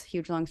tells me this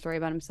huge long story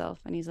about himself.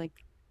 And he's like,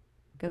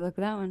 good luck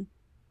with that one.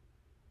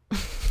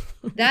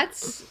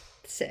 That's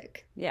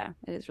sick. Yeah,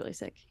 it is really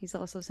sick. He's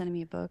also sending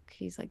me a book.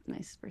 He's like the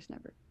nicest person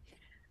ever.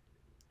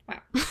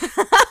 Wow.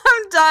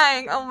 I'm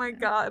dying. Oh my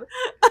God.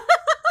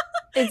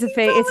 It's a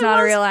fake. It's not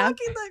a real app.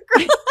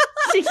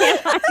 She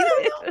can't find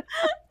it.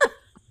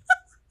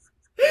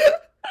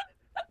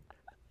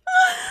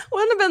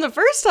 Wouldn't have been the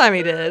first time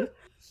he did.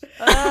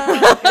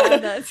 Oh,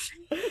 God,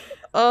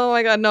 oh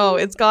my God, no,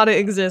 it's gotta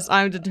exist.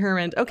 I'm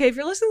determined. Okay, if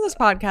you're listening to this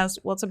podcast,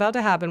 what's about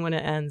to happen when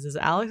it ends is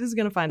Alex is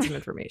gonna find some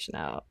information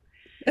out.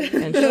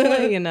 And she'll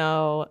let you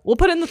know. We'll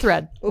put it in the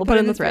thread. We'll put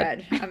it in the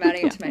thread. I'm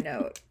adding it to my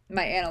note.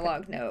 My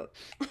analog note.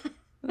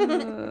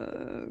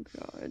 Oh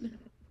God.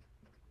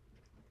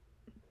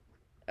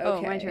 Okay.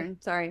 Oh, my turn.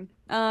 Sorry.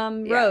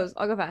 Rose.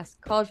 I'll go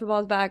fast. College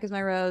football's back is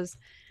my rose.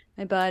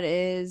 My bud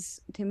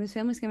is Timu's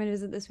family's coming to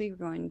visit this week.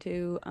 We're going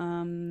to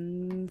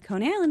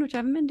Coney Island, which I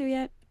haven't been to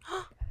yet.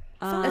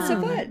 That's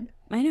so fun.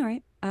 I know,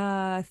 right?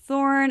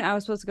 Thorn. I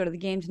was supposed to go to the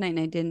game tonight, and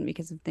I didn't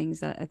because of things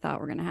that I thought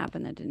were going to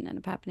happen that didn't end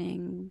up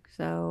happening.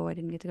 So I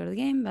didn't get to go to the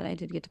game, but I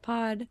did get to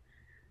pod.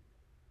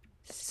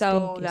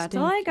 So that's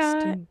all I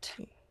got.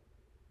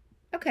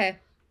 Okay,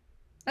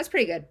 that's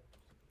pretty good.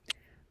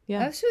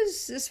 Yeah,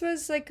 this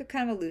was like a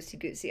kind of a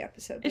loosey-goosey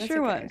episode. It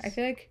sure was. I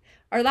feel like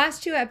our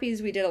last 2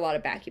 epis we did a lot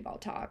of basketball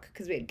talk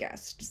because we had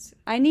guests.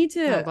 I need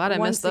to I'm glad I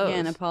once missed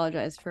again those.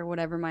 apologize for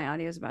whatever my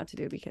audio is about to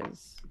do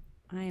because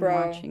I am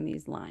watching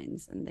these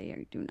lines and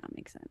they do not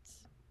make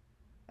sense.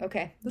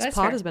 Okay, this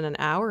pod has been an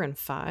hour and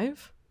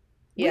 5.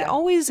 Yeah, we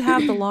always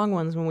have the long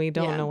ones when we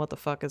don't know what the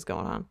fuck is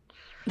going on.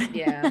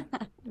 Yeah,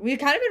 we've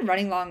kind of been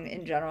running long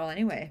in general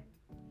anyway.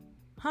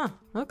 Huh.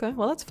 Okay.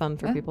 Well, that's fun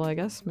for people, I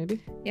guess.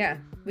 Maybe. Yeah,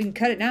 we can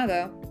cut it now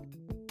though.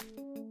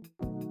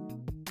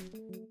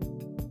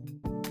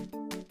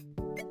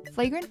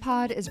 Flagrant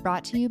Pod is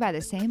brought to you by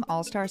the same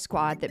all-star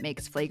squad that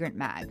makes Flagrant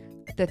Mag.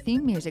 The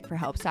theme music for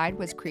Helpside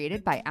was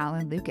created by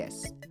Alan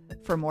Lucas.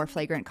 For more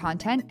Flagrant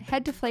content,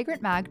 head to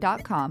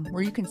flagrantmag.com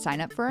where you can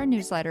sign up for our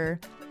newsletter,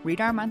 read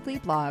our monthly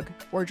blog,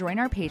 or join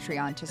our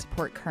Patreon to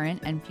support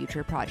current and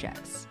future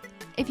projects.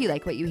 If you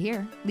like what you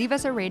hear, leave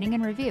us a rating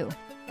and review.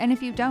 And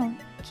if you don't,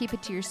 keep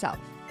it to yourself.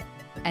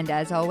 And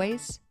as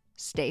always,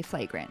 stay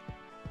flagrant.